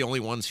 so are we the only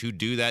ones who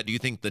do that? Do you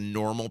think the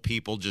normal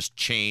people just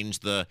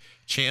change the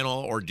channel,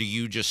 or do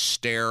you just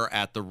stare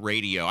at the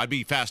radio? I'd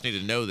be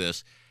fascinated to know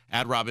this.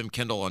 Add Rob M.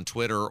 Kendall on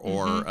Twitter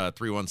or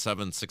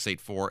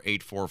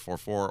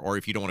 317-684-8444, or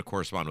if you don't want to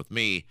correspond with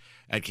me,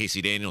 at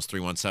Casey Daniels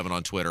 317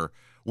 on Twitter.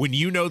 When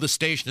you know the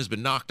station has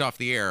been knocked off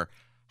the air,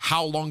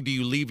 how long do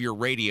you leave your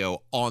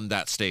radio on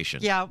that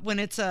station? Yeah, when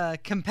it's a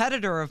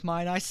competitor of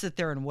mine, I sit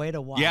there and wait a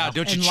while. Yeah,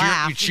 don't you and cheer?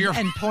 Laugh You cheer.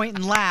 and point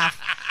and laugh.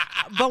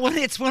 But when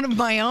it's one of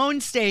my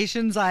own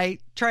stations, I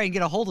try and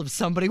get a hold of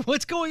somebody.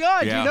 What's going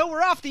on? Yeah. You know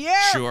we're off the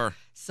air. Sure.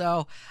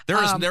 So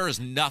there is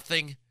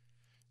nothing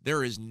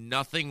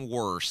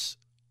worse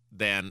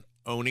than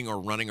owning or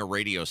running a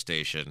radio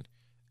station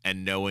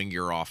and knowing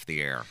you're off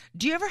the air.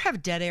 Do you ever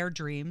have dead air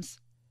dreams?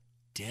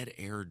 Dead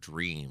air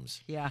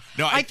dreams. Yeah.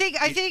 No, I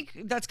think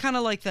that's kind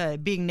of like the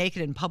being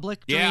naked in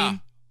public dream. Yeah.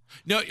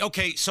 No,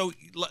 okay, so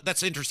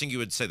that's interesting you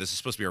would say this is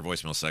supposed to be our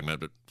voicemail segment,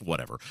 but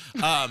whatever.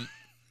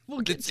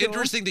 It's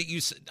interesting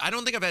that I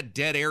don't think I've had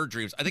dead air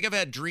dreams. I think I've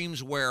had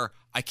dreams where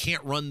I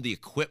can't run the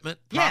equipment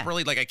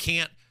properly. Like I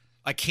can't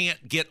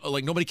get,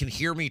 like nobody can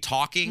hear me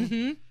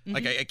talking.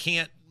 Like I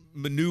can't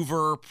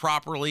maneuver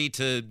properly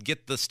to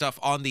get the stuff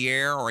on the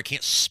air, or I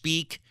can't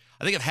speak.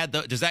 I think I've had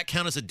does that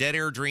count as a dead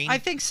air dream? I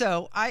think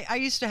so. I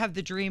used to have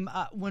the dream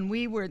when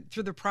we were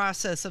through the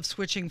process of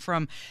switching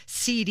from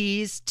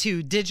CDs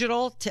to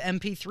digital to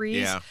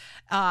MP3s. Yeah.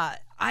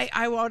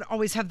 I would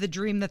always have the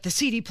dream that the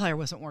CD player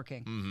wasn't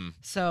working.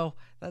 So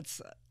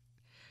that's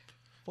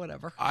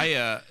whatever.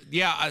 There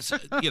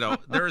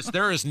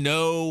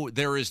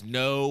is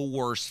no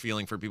worse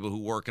feeling for people who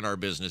work in our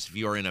business if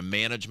you are in a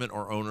management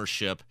or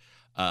ownership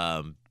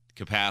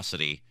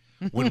capacity.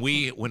 When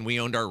we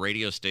owned our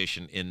radio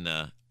station in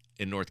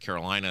North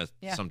Carolina,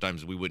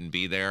 sometimes we wouldn't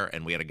be there,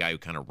 and we had a guy who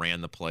kind of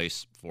ran the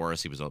place for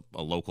us. He was a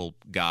local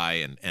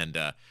guy and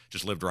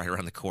just lived right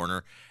around the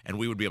corner, and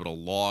we would be able to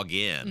log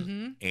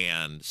in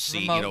and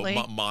see, remotely,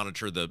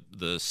 monitor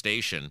the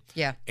station.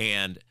 Yeah.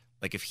 And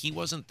like if he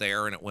wasn't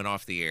there and it went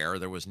off the air,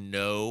 there was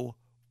no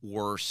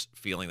worse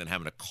feeling than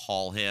having to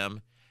call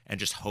him and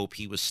just hope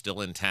he was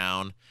still in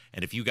town.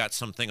 And if you got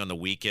something on the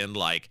weekend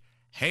like,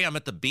 hey, I'm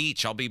at the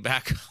beach, I'll be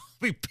back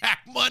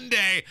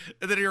Monday,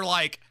 and then you're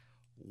like,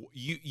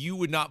 you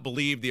would not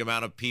believe the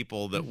amount of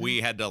people that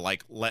we had to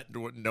let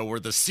know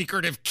where the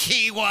secretive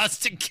key was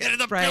to get in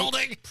the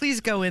building. Please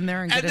go in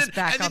there and get us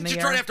back on the air.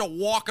 And then you have to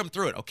walk them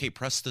through it. Okay,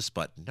 press this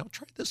button. No,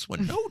 try this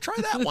one. No, try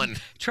that one.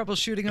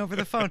 Troubleshooting over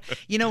the phone.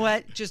 You know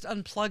what? Just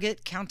unplug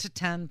it, count to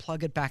 10,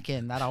 plug it back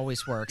in. That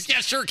always works.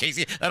 Yeah, sure,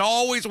 Casey. That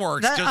always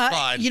works just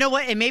fine. You know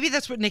what? And maybe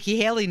that's what Nikki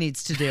Haley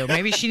needs to do.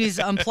 Maybe she needs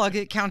to unplug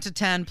it, count to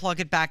 10, plug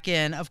it back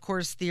in. Of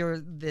course,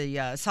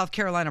 the South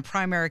Carolina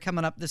primary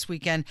coming up this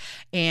weekend,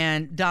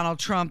 and Donald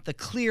Trump, the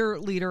clear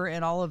leader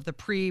in all of the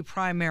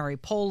pre-primary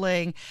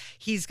polling.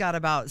 He's got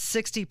about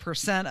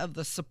 60% of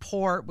the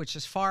support, which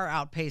is far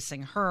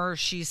outpacing her.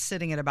 She's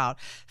sitting at about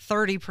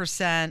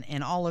 30%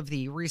 in all of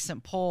the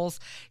recent polls.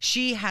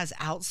 She has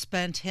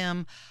outspent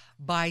him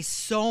by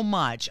so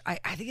much. I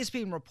think it's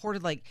being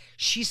reported like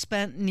she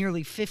spent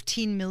nearly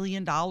 $15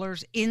 million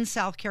in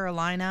South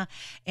Carolina,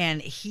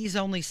 and he's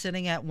only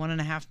sitting at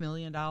 $1.5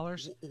 million.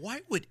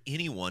 Why would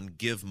anyone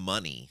give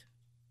money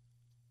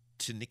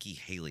to Nikki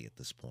Haley at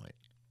this point?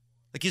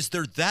 Like, is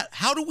there that?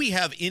 How do we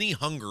have any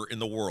hunger in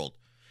the world?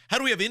 How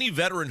do we have any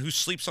veteran who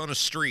sleeps on a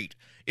street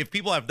if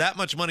people have that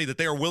much money that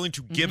they are willing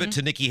to give it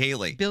to Nikki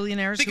Haley?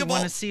 Billionaires who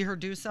want to see her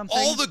do something.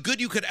 All the good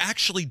you could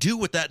actually do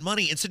with that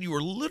money, instead you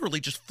were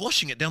literally just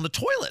flushing it down the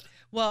toilet.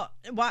 Well,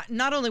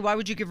 not only why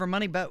would you give her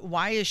money, but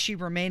why is she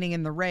remaining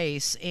in the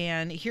race?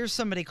 And here's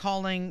somebody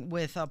calling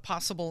with a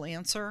possible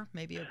answer,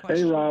 maybe a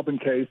question. Hey, Rob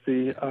and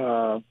Casey.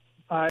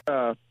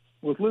 I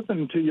was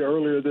listening to you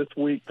earlier this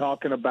week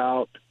talking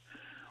about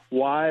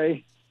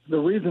the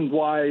reasons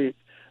why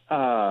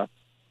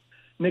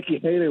Nikki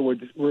Haley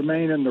would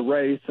remain in the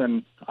race,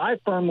 and I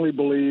firmly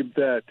believe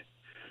that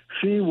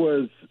she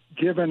was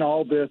given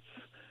all this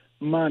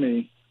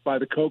money by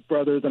the Koch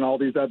brothers and all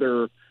these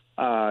other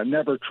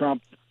Never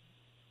Trump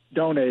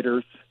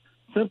donators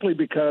simply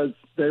because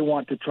they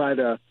want to try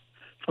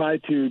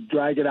to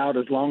drag it out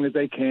as long as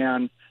they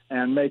can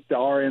and make the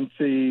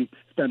RNC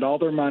spend all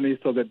their money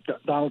so that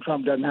Donald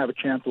Trump doesn't have a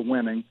chance of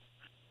winning.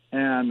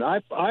 And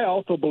I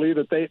also believe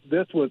that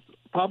this was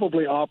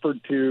probably offered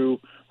to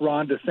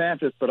Ron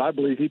DeSantis, but I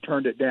believe he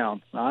turned it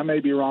down. Now, I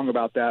may be wrong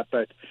about that,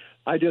 but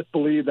I just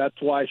believe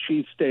that's why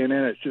she's staying in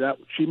it.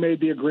 She made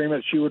the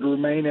agreement she would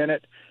remain in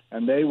it,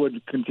 and they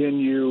would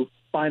continue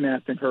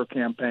financing her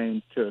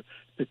campaign to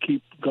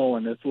keep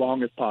going as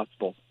long as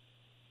possible.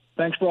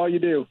 Thanks for all you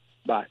do.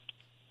 Bye.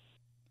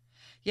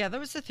 Yeah, that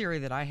was the theory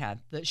that I had,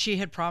 that she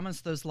had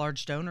promised those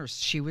large donors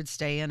she would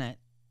stay in it,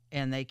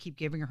 and they keep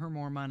giving her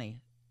more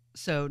money.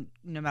 So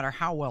no matter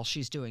how well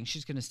she's doing,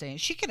 she's going to stay in.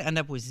 She could end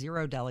up with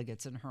 0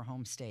 delegates in her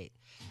home state.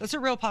 That's a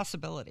real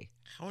possibility.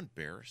 How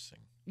embarrassing.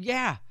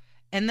 Yeah.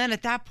 And then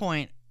at that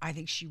point, I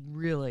think she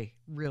really,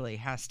 really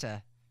has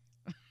to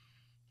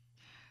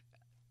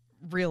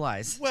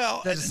realize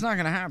that it's not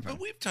going to happen. But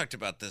we've talked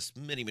about this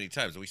many, many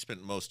times. We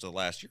spent most of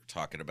last year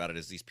talking about it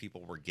as these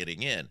people were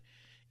getting in.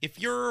 If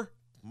you're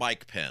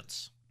Mike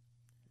Pence,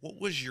 what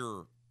was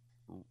your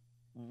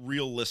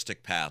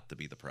realistic path to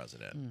be the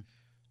president?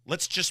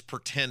 Let's just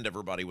pretend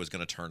everybody was going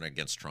to turn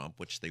against Trump,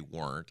 which they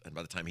weren't. And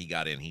by the time he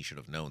got in, he should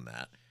have known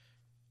that.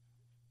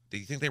 Do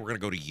you think they were going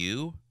to go to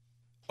you?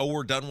 Oh,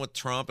 we're done with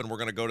Trump and we're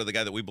going to go to the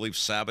guy that we believe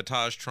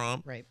sabotaged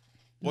Trump? Right.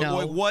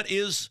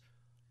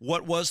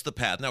 What was the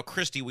path? Now,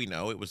 Christie, we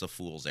know it was a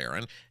fool's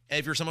errand.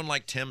 If you're someone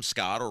like Tim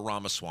Scott or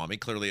Ramaswamy,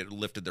 clearly it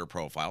lifted their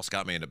profile.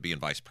 Scott may end up being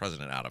vice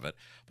president out of it.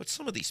 But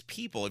some of these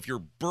people, if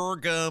you're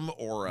Burgum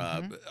or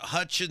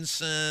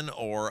Hutchinson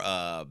or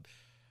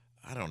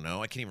I don't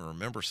know. I can't even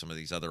remember some of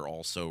these other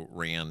also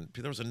ran.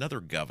 There was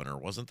another governor,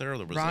 wasn't there?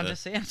 There was Ron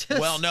DeSantis.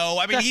 Well, no.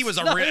 I mean, he was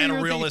a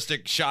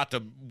realistic shot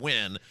to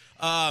win.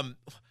 What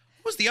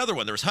was the other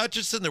one? There was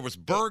Hutchinson, there was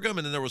Burgum, and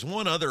then there was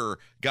one other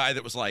guy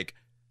that was like,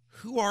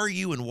 who are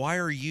you and why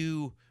are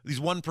you? These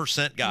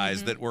 1%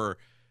 guys that were,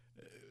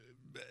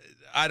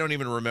 I don't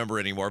even remember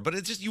anymore. But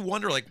it's just, you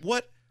wonder, like,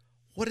 what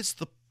is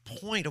the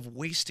point of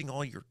wasting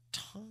all your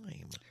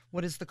time?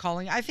 What is the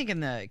calling? I think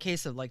in the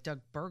case of like Doug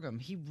Burgum,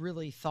 he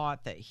really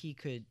thought that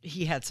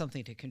he had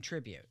something to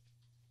contribute.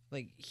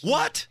 Like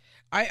what?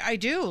 I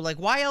do. Like,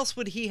 why else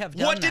would he have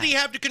done What that? did he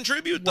have to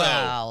contribute, though?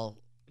 Well,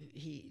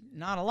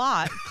 not a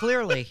lot.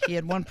 Clearly, he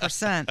had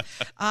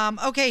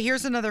 1%. Okay,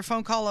 here's another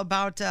phone call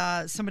about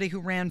somebody who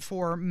ran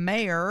for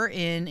mayor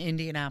in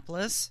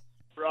Indianapolis.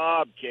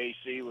 Rob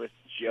Casey with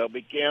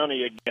Shelby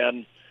County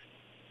again.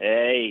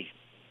 Hey,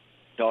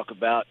 talk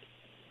about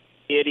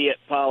idiot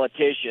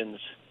politicians.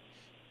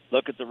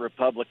 Look at the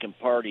Republican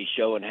Party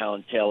showing how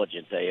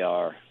intelligent they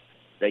are.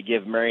 They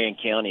give Marion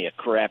County a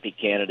crappy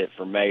candidate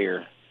for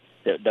mayor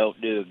that don't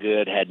do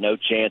good, had no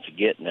chance of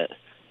getting it.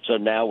 So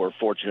now we're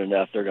fortunate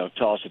enough they're going to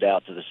toss it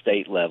out to the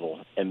state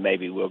level, and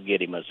maybe we'll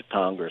get him as a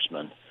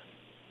congressman.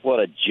 What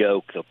a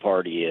joke the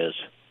party is.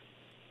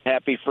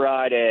 Happy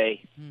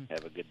Friday.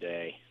 Have a good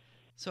day.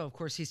 So, of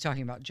course, he's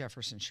talking about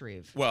Jefferson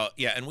Shreve. Well,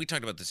 yeah, and we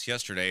talked about this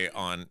yesterday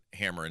on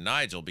Hammer and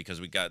Nigel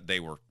because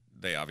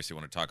they obviously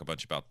want to talk a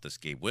bunch about this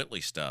Gabe Whitley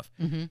stuff.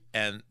 Mm-hmm.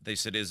 And they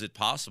said, is it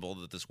possible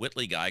that this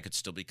Whitley guy could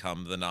still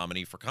become the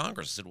nominee for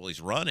Congress? I said, well,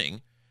 he's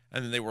running.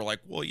 And then they were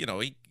like, well,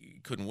 he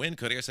couldn't win,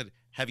 could he? I said,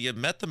 have you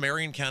met the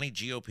Marion County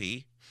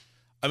GOP?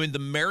 I mean, the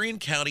Marion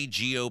County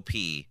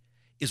GOP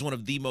is one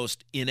of the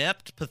most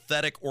inept,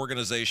 pathetic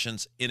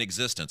organizations in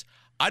existence.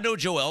 I know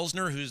Joe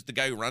Elsner, who's the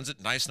guy who runs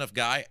it, nice enough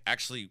guy.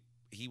 Actually,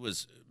 he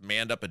was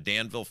manned up a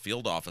Danville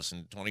field office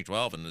in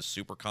 2012 and is a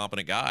super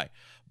competent guy.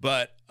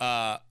 But,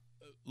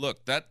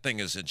 look, that thing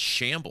is in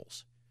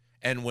shambles.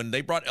 And when they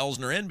brought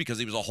Elsner in because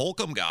he was a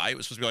Holcomb guy, it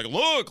was supposed to be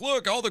like,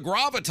 look, all the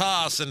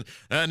gravitas.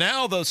 And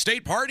now the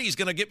state party is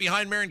going to get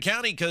behind Marion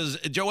County because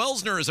Joe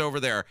Elsner is over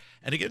there.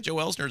 And again, Joe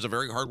Elsner is a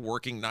very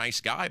hardworking,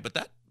 nice guy. But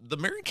the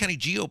Marion County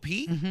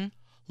GOP,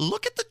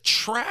 look at the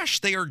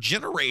trash they are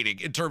generating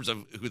in terms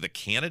of who the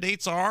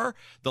candidates are,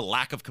 the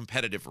lack of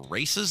competitive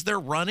races they're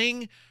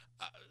running.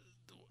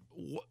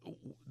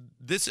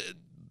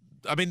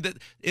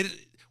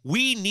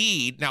 We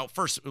need now.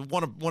 First,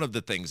 one of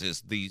the things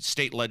is the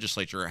state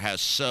legislature has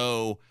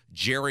so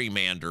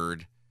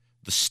gerrymandered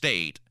the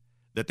state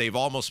that they've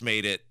almost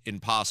made it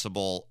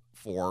impossible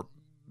for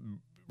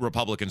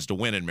Republicans to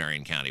win in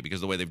Marion County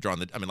because the way they've drawn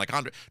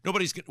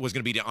nobody was going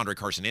to beat Andre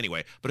Carson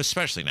anyway, but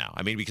especially now.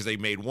 I mean, because they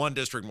made one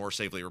district more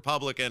safely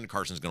Republican.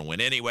 Carson's going to win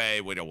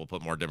anyway. We'll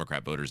put more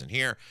Democrat voters in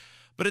here,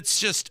 but it's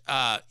just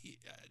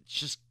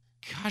it's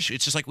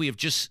just like we have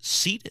just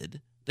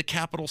seated the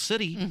capital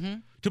city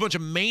to a bunch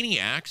of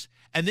maniacs,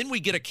 and then we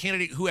get a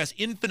candidate who has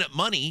infinite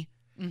money,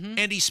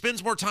 and he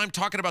spends more time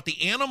talking about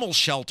the animal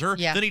shelter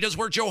than he does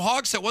where Joe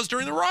Hogsett was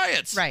during the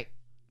riots. Right.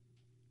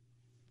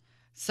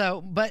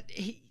 So, but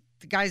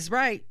the guy's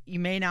right. You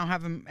may now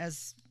have him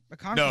as a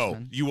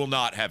congressman. No, you will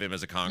not have him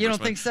as a congressman. You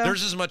don't think so?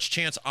 There's as much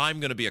chance I'm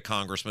going to be a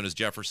congressman as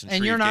Jefferson Shreve.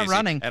 And you're not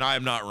running. And I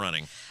am not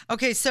running.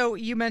 Okay, so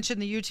you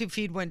mentioned the YouTube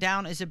feed went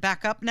down. Is it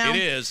back up now? It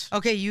is.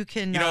 Okay, you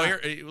can...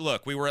 here,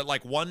 look, we were at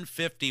like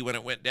 150 when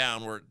it went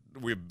down.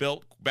 We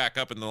built back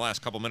up in the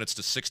last couple minutes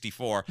to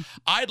 64.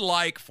 I'd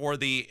like for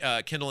the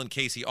Kendall and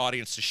Casey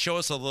audience to show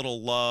us a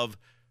little love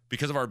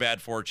because of our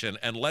bad fortune,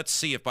 and let's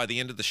see if by the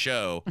end of the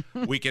show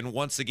we can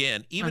once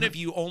again, even if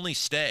you only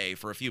stay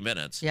for a few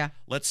minutes,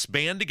 let's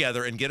band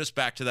together and get us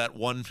back to that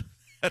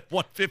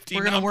 150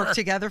 We're going to work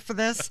together for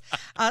this.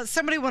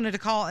 Somebody wanted to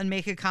call and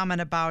make a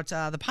comment about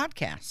the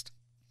podcast.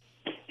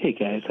 Hey,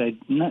 guys, I'm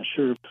not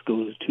sure if this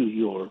goes to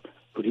your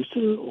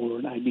producer or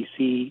an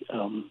IBC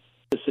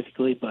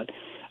specifically, but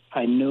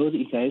I know that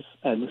you guys,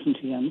 I listened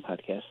to you on the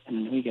podcast, and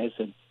I know you guys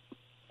have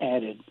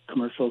added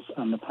commercials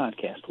on the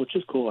podcast, which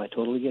is cool. I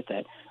totally get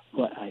that.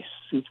 But I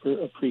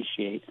super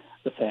appreciate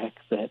the fact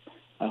that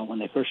when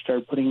they first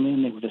started putting them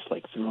in, they were just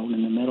like thrown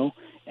in the middle.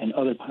 And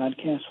other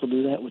podcasts will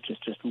do that, which is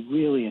just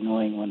really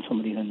annoying when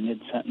somebody's in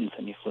mid-sentence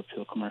and you flip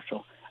to a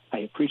commercial. I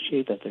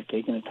appreciate that they're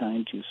taking the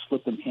time to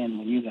slip them in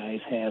when you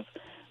guys have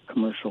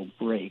commercial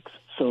breaks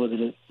so that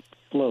it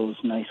flows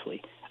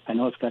nicely. I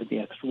know it's got to be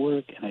extra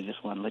work, and I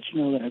just want to let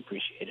you know that I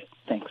appreciate it.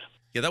 Thanks.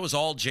 Yeah, that was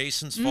all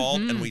Jason's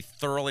fault, and we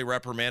thoroughly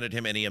reprimanded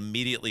him, and he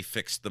immediately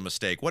fixed the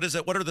mistake. What is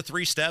it? What are the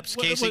 3 steps,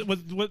 Casey?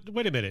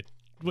 Wait a minute.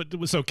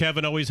 So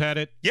Kevin always had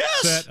it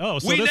yes. set? Oh,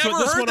 so we this went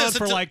on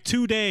for until... like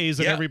 2 days,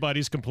 and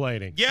everybody's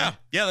complaining. Yeah,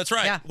 that's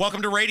right. Yeah.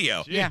 Welcome to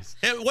radio. Jeez.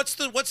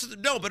 Yeah.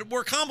 No, but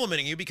we're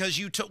complimenting you because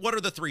you took. What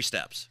are the 3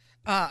 steps?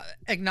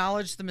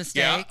 Acknowledge the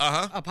mistake.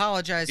 Yeah,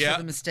 apologize for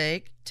the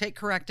mistake. Take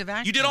corrective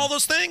action. You did all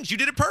those things. You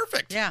did it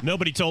perfect. Yeah.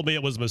 Nobody told me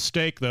it was a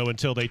mistake, though,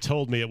 until they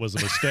told me it was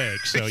a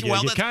mistake. So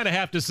you kind of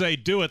have to say,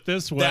 do it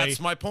this way.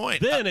 That's my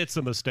point. Then it's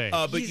a mistake.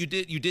 But you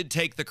did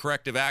take the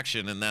corrective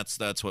action, and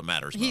that's what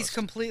matters most. He's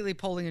completely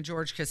pulling a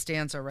George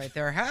Costanza right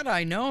there. Had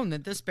I known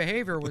that this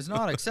behavior was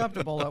not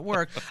acceptable at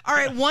work. All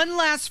right, one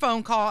last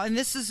phone call, and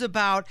this is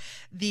about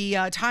the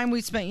time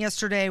we spent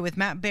yesterday with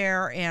Matt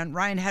Baer and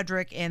Ryan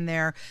Hedrick and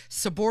their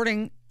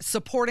supporting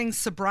Supporting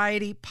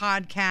Sobriety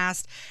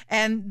podcast.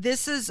 And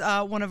this is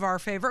one of our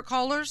favorite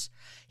callers.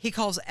 He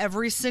calls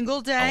every single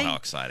day. Oh, how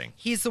exciting.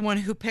 He's the one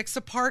who picks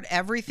apart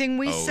everything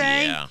we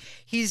say. Yeah.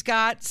 He's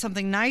got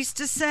something nice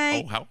to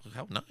say. Oh,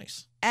 how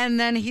nice. And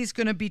then he's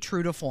going to be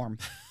true to form.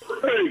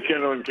 Hey,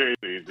 Kendall and Casey.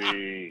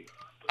 The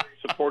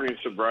Supporting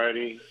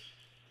Sobriety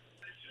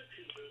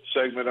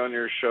segment on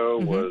your show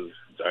was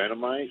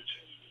dynamite.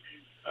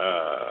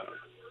 I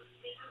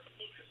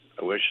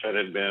wish that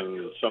had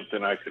been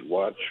something I could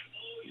watch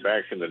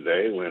back in the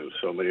day when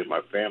so many of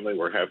my family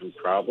were having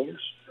problems.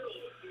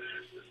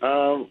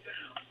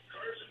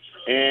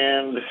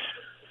 And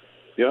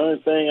the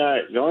only thing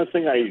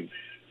I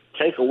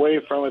take away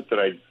from it that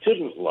I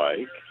didn't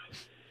like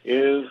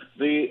is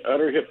the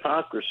utter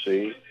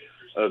hypocrisy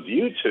of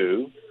you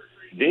two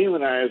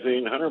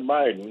demonizing Hunter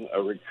Biden,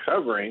 a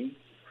recovering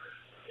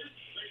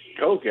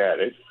coke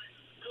addict,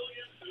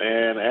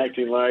 and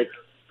acting like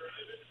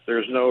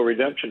there's no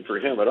redemption for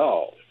him at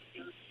all.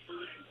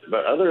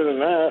 But other than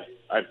that,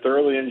 I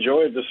thoroughly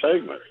enjoyed the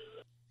segment.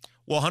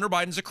 Well, Hunter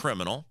Biden's a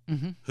criminal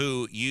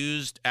who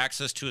used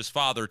access to his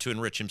father to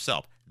enrich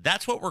himself.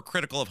 That's what we're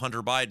critical of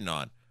Hunter Biden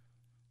on.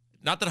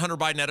 Not that Hunter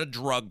Biden had a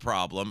drug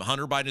problem.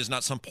 Hunter Biden is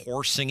not some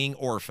poor singing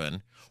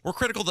orphan. We're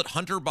critical that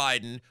Hunter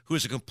Biden, who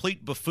is a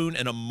complete buffoon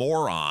and a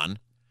moron,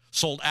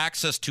 sold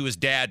access to his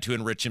dad to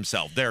enrich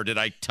himself. There, did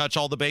I touch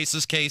all the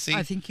bases, Casey?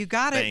 I think you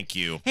got it. Thank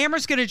you.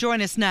 Hammer's going to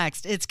join us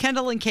next. It's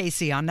Kendall and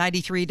Casey on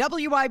 93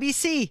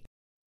 WIBC.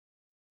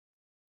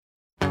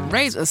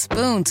 Raise a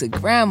spoon to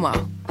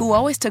Grandma, who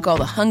always took all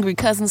the hungry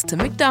cousins to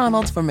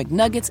McDonald's for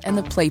McNuggets and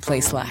the Play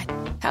Slide.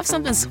 Have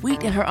something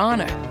sweet in her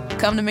honor.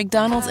 Come to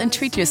McDonald's and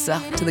treat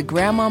yourself to the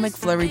Grandma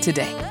McFlurry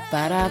today.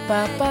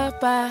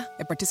 Ba-da-ba-ba-ba.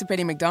 At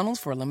participating McDonald's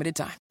for a limited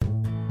time.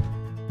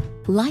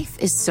 Life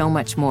is so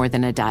much more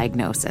than a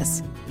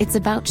diagnosis. It's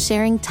about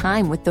sharing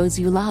time with those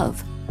you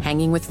love,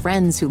 hanging with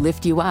friends who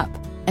lift you up,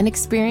 and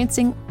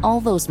experiencing all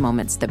those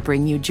moments that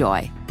bring you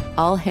joy.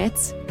 All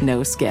hits,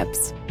 no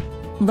skips.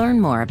 Learn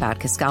more about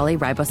Kisqali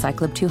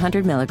Ribociclib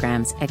 200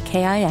 milligrams at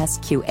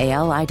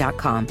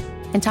KISQALI.com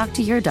and talk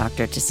to your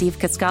doctor to see if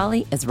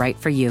Kisqali is right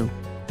for you.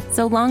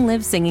 So long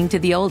live singing to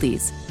the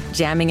oldies,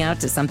 jamming out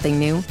to something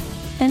new,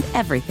 and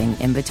everything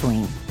in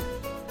between.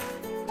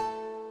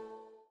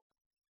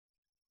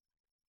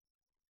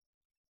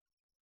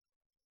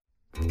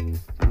 Good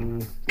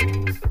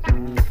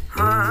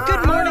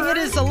morning. It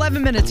is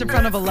 11 minutes in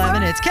front of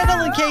 11. It's Kendall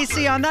and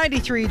Casey on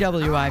 93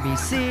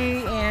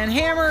 WIBC. And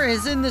Hammer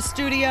is in the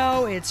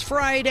studio. It's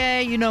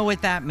Friday. You know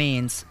what that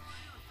means.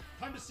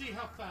 Time to see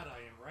how fat I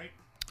am, right?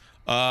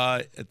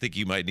 I think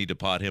you might need to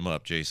pot him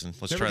up, Jason.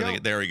 Let's try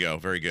that. There we go.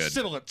 Very good.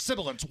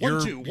 Sibilance.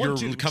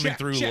 You're coming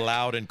through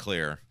loud and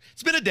clear.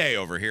 It's been a day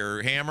over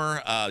here,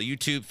 Hammer.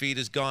 YouTube feed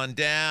has gone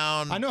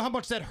down. I know how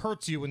much that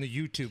hurts you when the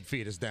YouTube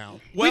feed is down.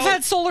 Well, we've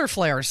had solar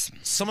flares.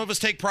 Some of us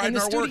take pride in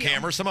our work,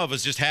 Hammer. Some of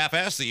us just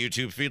half-ass the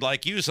YouTube feed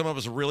like you. Some of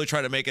us really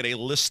try to make it a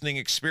listening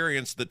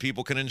experience that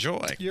people can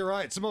enjoy. You're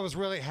right. Some of us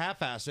really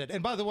half-ass it.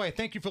 And by the way,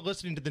 thank you for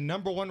listening to the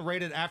 #1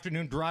 rated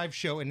afternoon drive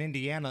show in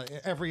Indiana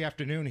every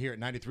afternoon here at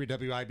 93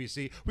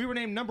 WIBC. We were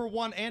named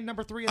 #1 and #3 in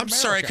America. I'm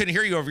sorry, I couldn't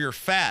hear you over your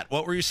fat.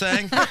 What were you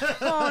saying?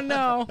 Oh,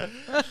 no.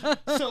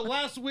 So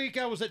last week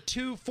I was at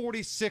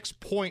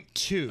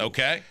 246.2.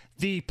 Okay.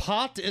 The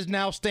pot is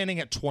now standing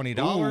at $20.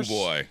 Oh,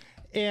 boy.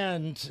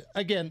 And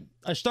again,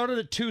 I started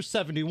at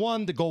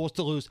 271. The goal was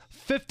to lose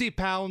 50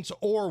 pounds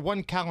or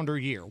 1 calendar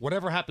year,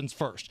 whatever happens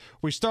first.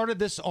 We started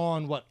this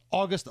on,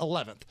 August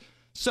 11th.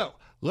 So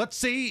let's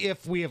see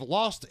if we have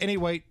lost any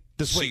weight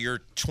this week. So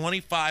you're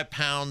 25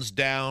 pounds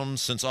down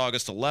since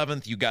August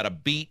 11th. You got to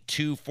beat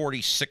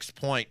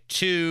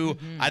 246.2.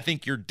 I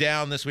think you're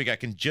down this week. I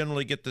can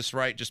generally get this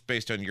right just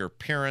based on your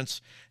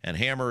appearance. And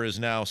Hammer is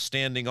now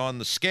standing on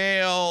the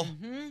scale.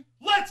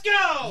 Let's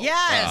go!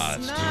 Yes!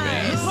 It's nice. too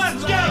bad.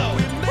 Let's go!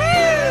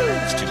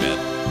 It's too bad.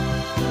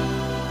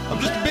 I'm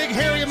just a big,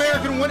 hairy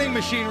American winning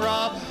machine,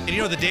 Rob. And you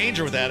know the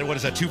danger with that, what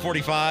is that,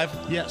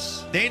 245?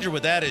 Yes. Danger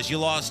with that is you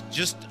lost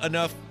just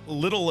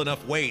little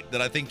enough weight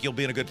that I think you'll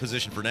be in a good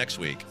position for next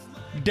week.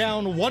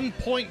 Down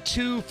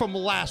 1.2 from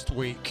last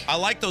week. I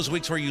like those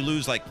weeks where you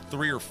lose like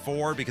 3 or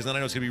 4 because then I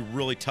know it's going to be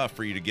really tough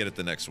for you to get it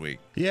the next week.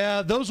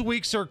 Yeah, those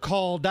weeks are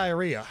called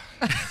diarrhea.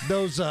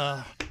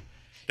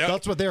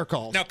 That's what they're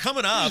called. Now,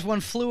 coming up, Just one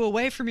flew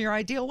away from your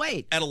ideal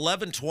weight. at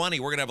 11:20,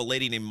 we're going to have a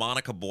lady named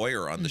Monica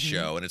Boyer on the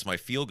show, and it's my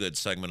feel-good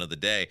segment of the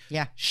day.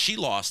 Yeah. She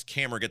lost,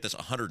 Cameron, get this,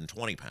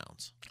 120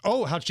 pounds.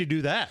 Oh, how'd she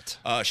do that?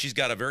 She's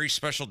got a very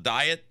special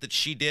diet that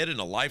she did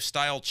and a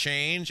lifestyle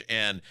change,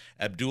 and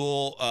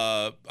Abdul,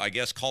 I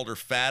guess, called her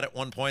fat at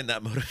one point, and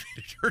that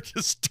motivated her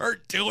to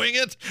start doing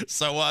it.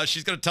 So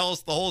she's going to tell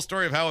us the whole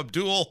story of how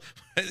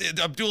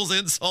Abdul's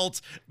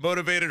insults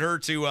motivated her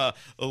to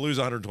lose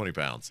 120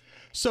 pounds.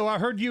 So I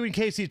heard you and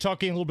Casey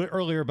talking a little bit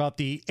earlier about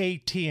the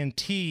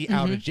AT&T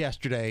outage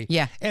yesterday.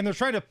 Yeah. And they're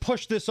trying to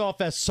push this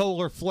off as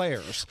solar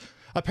flares.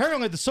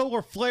 Apparently, the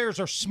solar flares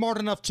are smart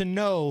enough to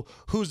know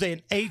who's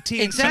an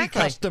AT&T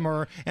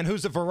customer and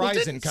who's a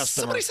Verizon customer.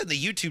 Somebody said in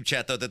the YouTube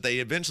chat, though, that they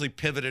eventually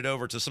pivoted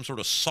over to some sort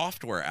of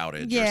software outage or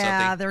something.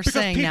 Yeah, they're because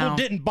saying people now.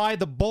 didn't buy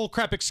the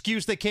bullcrap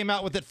excuse they came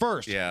out with at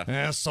first.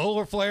 Yeah.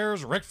 Solar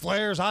flares, Ric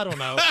Flares, I don't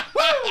know.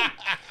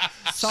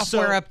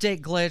 Software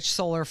update glitch,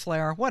 solar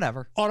flare,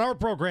 whatever. On our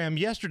program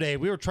yesterday,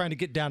 we were trying to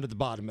get down to the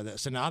bottom of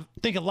this. And I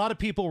think a lot of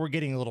people were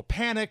getting a little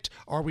panicked.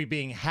 Are we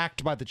being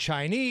hacked by the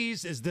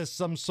Chinese? Is this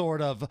some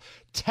sort of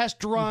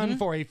test run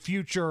for a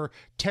future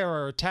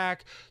terror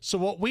attack? So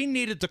what we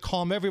needed to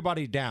calm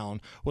everybody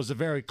down was a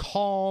very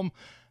calm,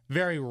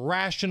 very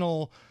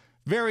rational,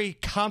 very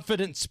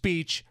confident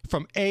speech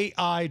from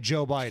AI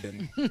Joe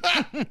Biden.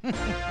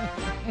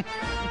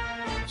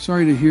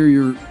 Sorry to hear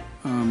your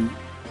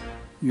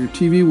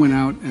TV went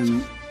out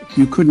and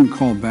you couldn't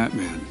call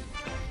Batman.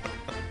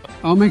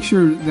 I'll make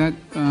sure that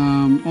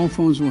all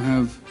phones will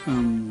have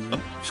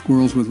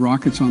squirrels with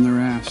rockets on their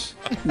ass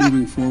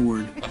moving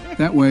forward.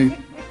 That way,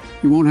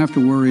 you won't have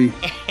to worry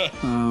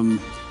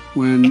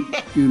when,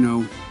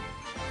 you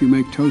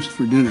make toast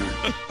for dinner.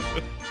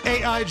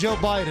 AI Joe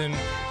Biden.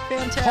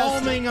 Fantastic.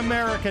 Calming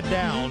America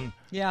down.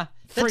 Yeah.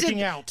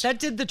 Freaking out. That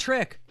did the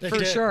trick, It for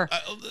did. sure.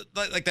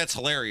 Like, that's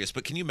hilarious.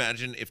 But can you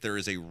imagine if there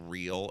is a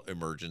real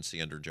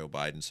emergency under Joe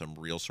Biden, some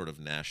real sort of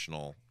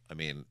national,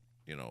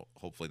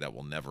 hopefully that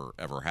will never,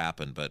 ever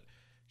happen. But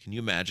can you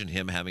imagine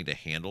him having to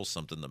handle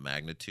something the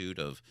magnitude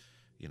of,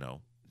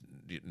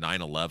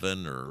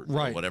 9/11 or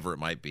whatever it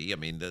might be? I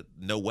mean,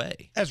 no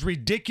way. As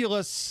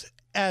ridiculous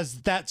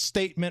as that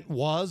statement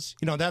was,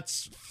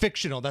 that's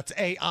fictional. That's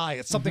AI.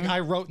 It's something I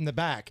wrote in the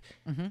back.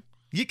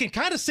 You can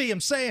kind of see him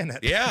saying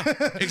it. Yeah,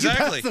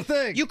 exactly. That's the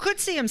thing. You could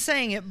see him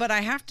saying it, but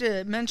I have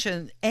to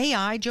mention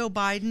AI Joe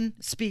Biden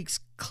speaks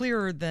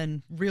clearer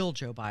than real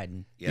Joe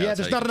Biden. Yeah,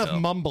 there's not enough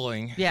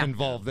mumbling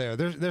involved there.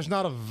 There's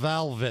not a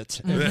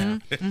velvet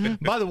in there.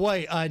 By the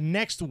way,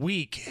 next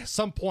week,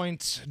 some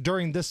point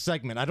during this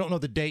segment, I don't know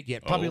the date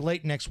yet, probably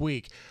late next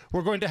week,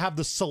 we're going to have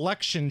the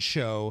selection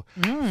show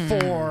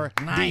for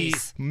the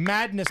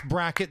madness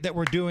bracket that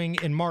we're doing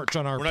in March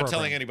on our We're not program.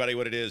 telling anybody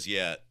what it is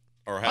yet.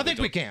 I think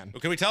we can.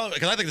 Can we tell them?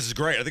 Because I think this is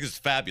great. I think this is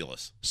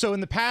fabulous. So in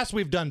the past,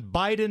 we've done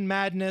Biden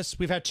Madness.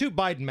 We've had 2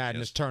 Biden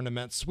Madness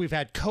tournaments. We've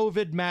had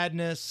COVID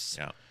Madness,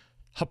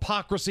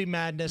 Hypocrisy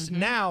Madness.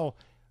 Now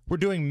we're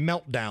doing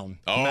Meltdown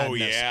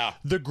Madness. Yeah.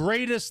 The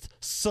greatest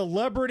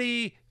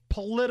celebrity,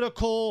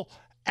 political,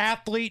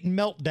 athlete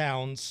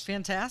meltdowns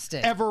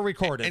ever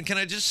recorded. And can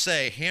I just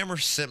say, Hammer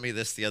sent me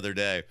this the other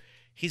day.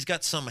 He's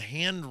got some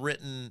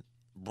handwritten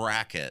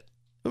bracket.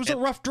 It was a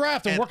rough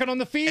draft. I'm working on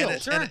the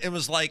field. And it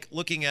was like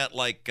looking at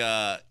like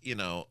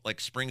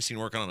Springsteen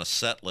working on a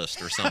set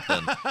list or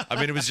something. I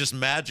mean, it was just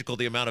magical,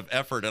 the amount of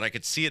effort. And I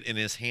could see it in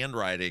his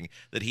handwriting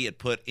that he had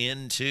put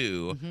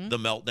into the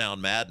Meltdown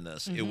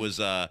Madness. It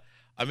was, it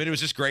was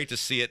just great to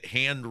see it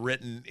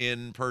handwritten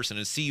in person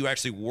and see you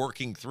actually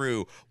working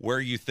through where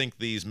you think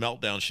these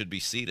meltdowns should be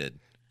seated.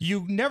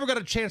 You never got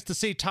a chance to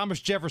see Thomas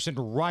Jefferson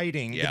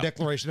writing the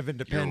Declaration of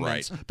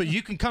Independence, but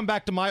you can come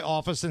back to my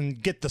office and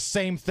get the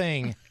same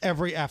thing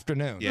every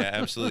afternoon. Yeah,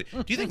 absolutely.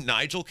 Do you think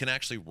Nigel can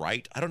actually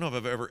write? I don't know if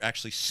I've ever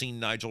actually seen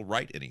Nigel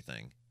write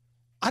anything.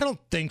 I don't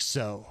think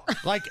so.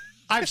 Like,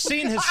 I've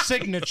seen his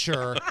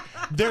signature.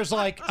 There's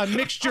like a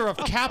mixture of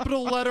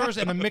capital letters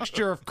and a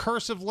mixture of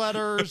cursive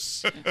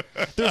letters.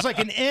 There's like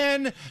an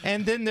N,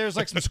 and then there's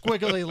like some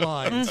squiggly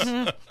lines.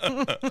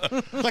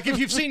 Like if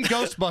you've seen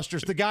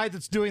Ghostbusters, the guy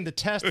that's doing the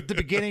test at the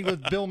beginning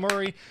with Bill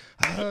Murray,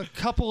 a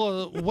couple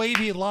of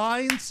wavy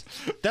lines.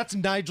 That's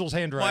Nigel's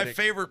handwriting. My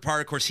favorite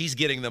part, of course, he's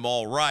getting them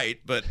all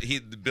right, but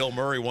Bill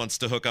Murray wants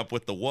to hook up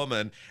with the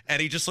woman,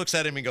 and he just looks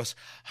at him and goes,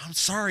 "I'm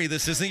sorry,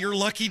 this isn't your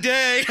lucky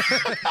day."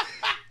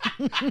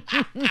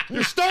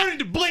 You're starting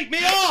to bleep me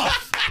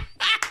off.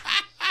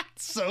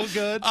 So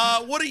good.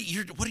 What are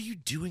you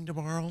doing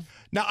tomorrow?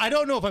 Now, I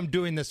don't know if I'm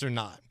doing this or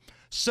not.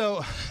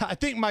 So I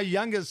think my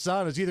youngest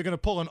son is either going to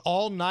pull an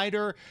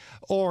all-nighter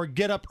or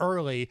get up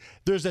early.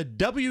 There's a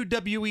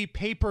WWE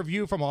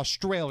pay-per-view from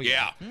Australia.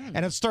 Yeah.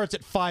 And it starts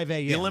at 5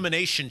 a.m. The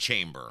Elimination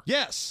Chamber.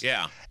 Yes.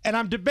 Yeah. And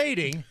I'm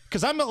debating,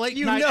 because I'm a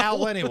late-night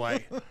owl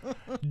anyway.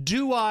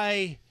 Do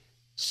I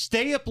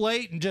stay up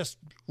late and just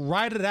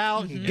ride it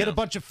out and get a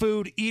bunch of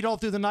food, eat all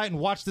through the night, and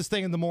watch this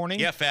thing in the morning?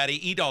 Yeah,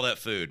 fatty, eat all that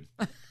food.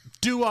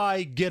 Do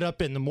I get up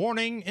in the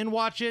morning and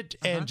watch it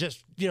and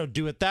just,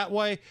 do it that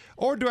way?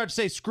 Or do I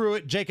say, screw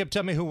it, Jacob,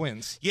 tell me who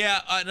wins?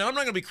 Yeah, and I'm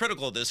not going to be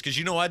critical of this because,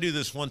 I do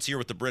this once a year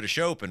with the British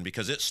Open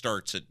because it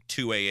starts at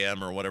 2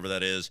 a.m. or whatever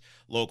that is,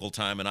 local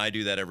time, and I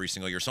do that every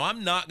single year. So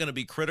I'm not going to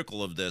be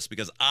critical of this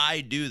because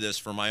I do this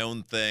for my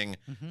own thing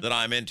that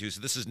I'm into.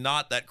 So this is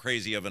not that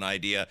crazy of an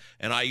idea,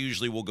 and I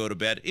usually will go to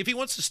bed. If he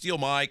wants to steal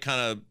my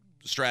kind of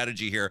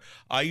strategy here,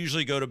 I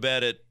usually go to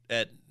bed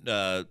at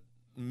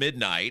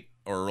midnight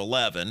or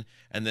 11,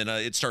 and then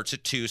it starts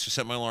at 2, so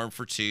set my alarm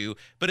for 2.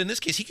 But in this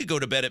case, he could go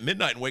to bed at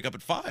midnight and wake up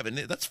at 5, and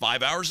that's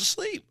 5 hours of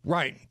sleep.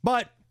 Right.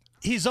 But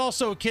he's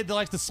also a kid that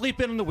likes to sleep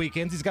in on the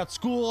weekends. He's got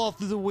school all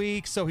through the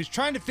week, so he's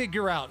trying to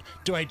figure out,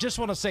 do I just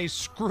want to say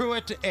screw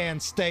it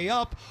and stay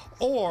up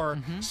or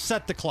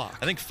set the clock?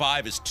 I think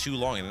 5 is too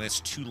long, and that's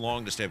too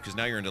long to stay up because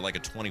now you're into like a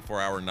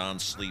 24-hour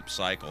non-sleep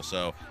cycle.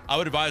 So I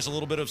would advise a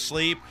little bit of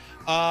sleep.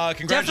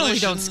 Congratulations. Definitely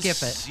don't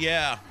skip it.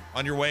 Yeah,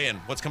 on your way in.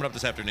 What's coming up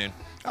this afternoon?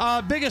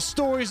 Biggest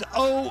stories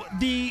OD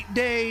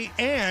Day,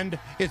 and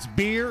it's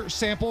Beer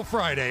Sample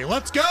Friday.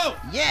 Let's go!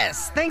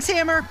 Yes. Thanks,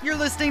 Hammer. You're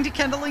listening to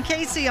Kendall and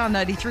Casey on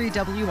 93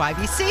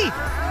 WIBC.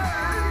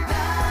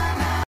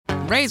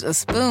 Raise a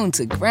spoon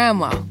to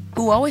Grandma,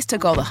 who always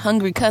took all the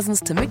hungry cousins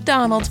to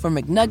McDonald's for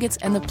McNuggets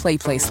and the Play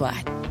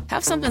Slide.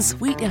 Have something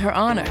sweet in her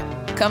honor.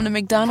 Come to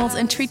McDonald's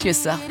and treat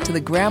yourself to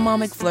the Grandma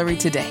McFlurry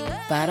today.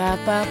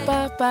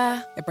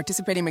 Ba-da-ba-ba-ba. At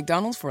participating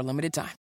McDonald's for a limited time.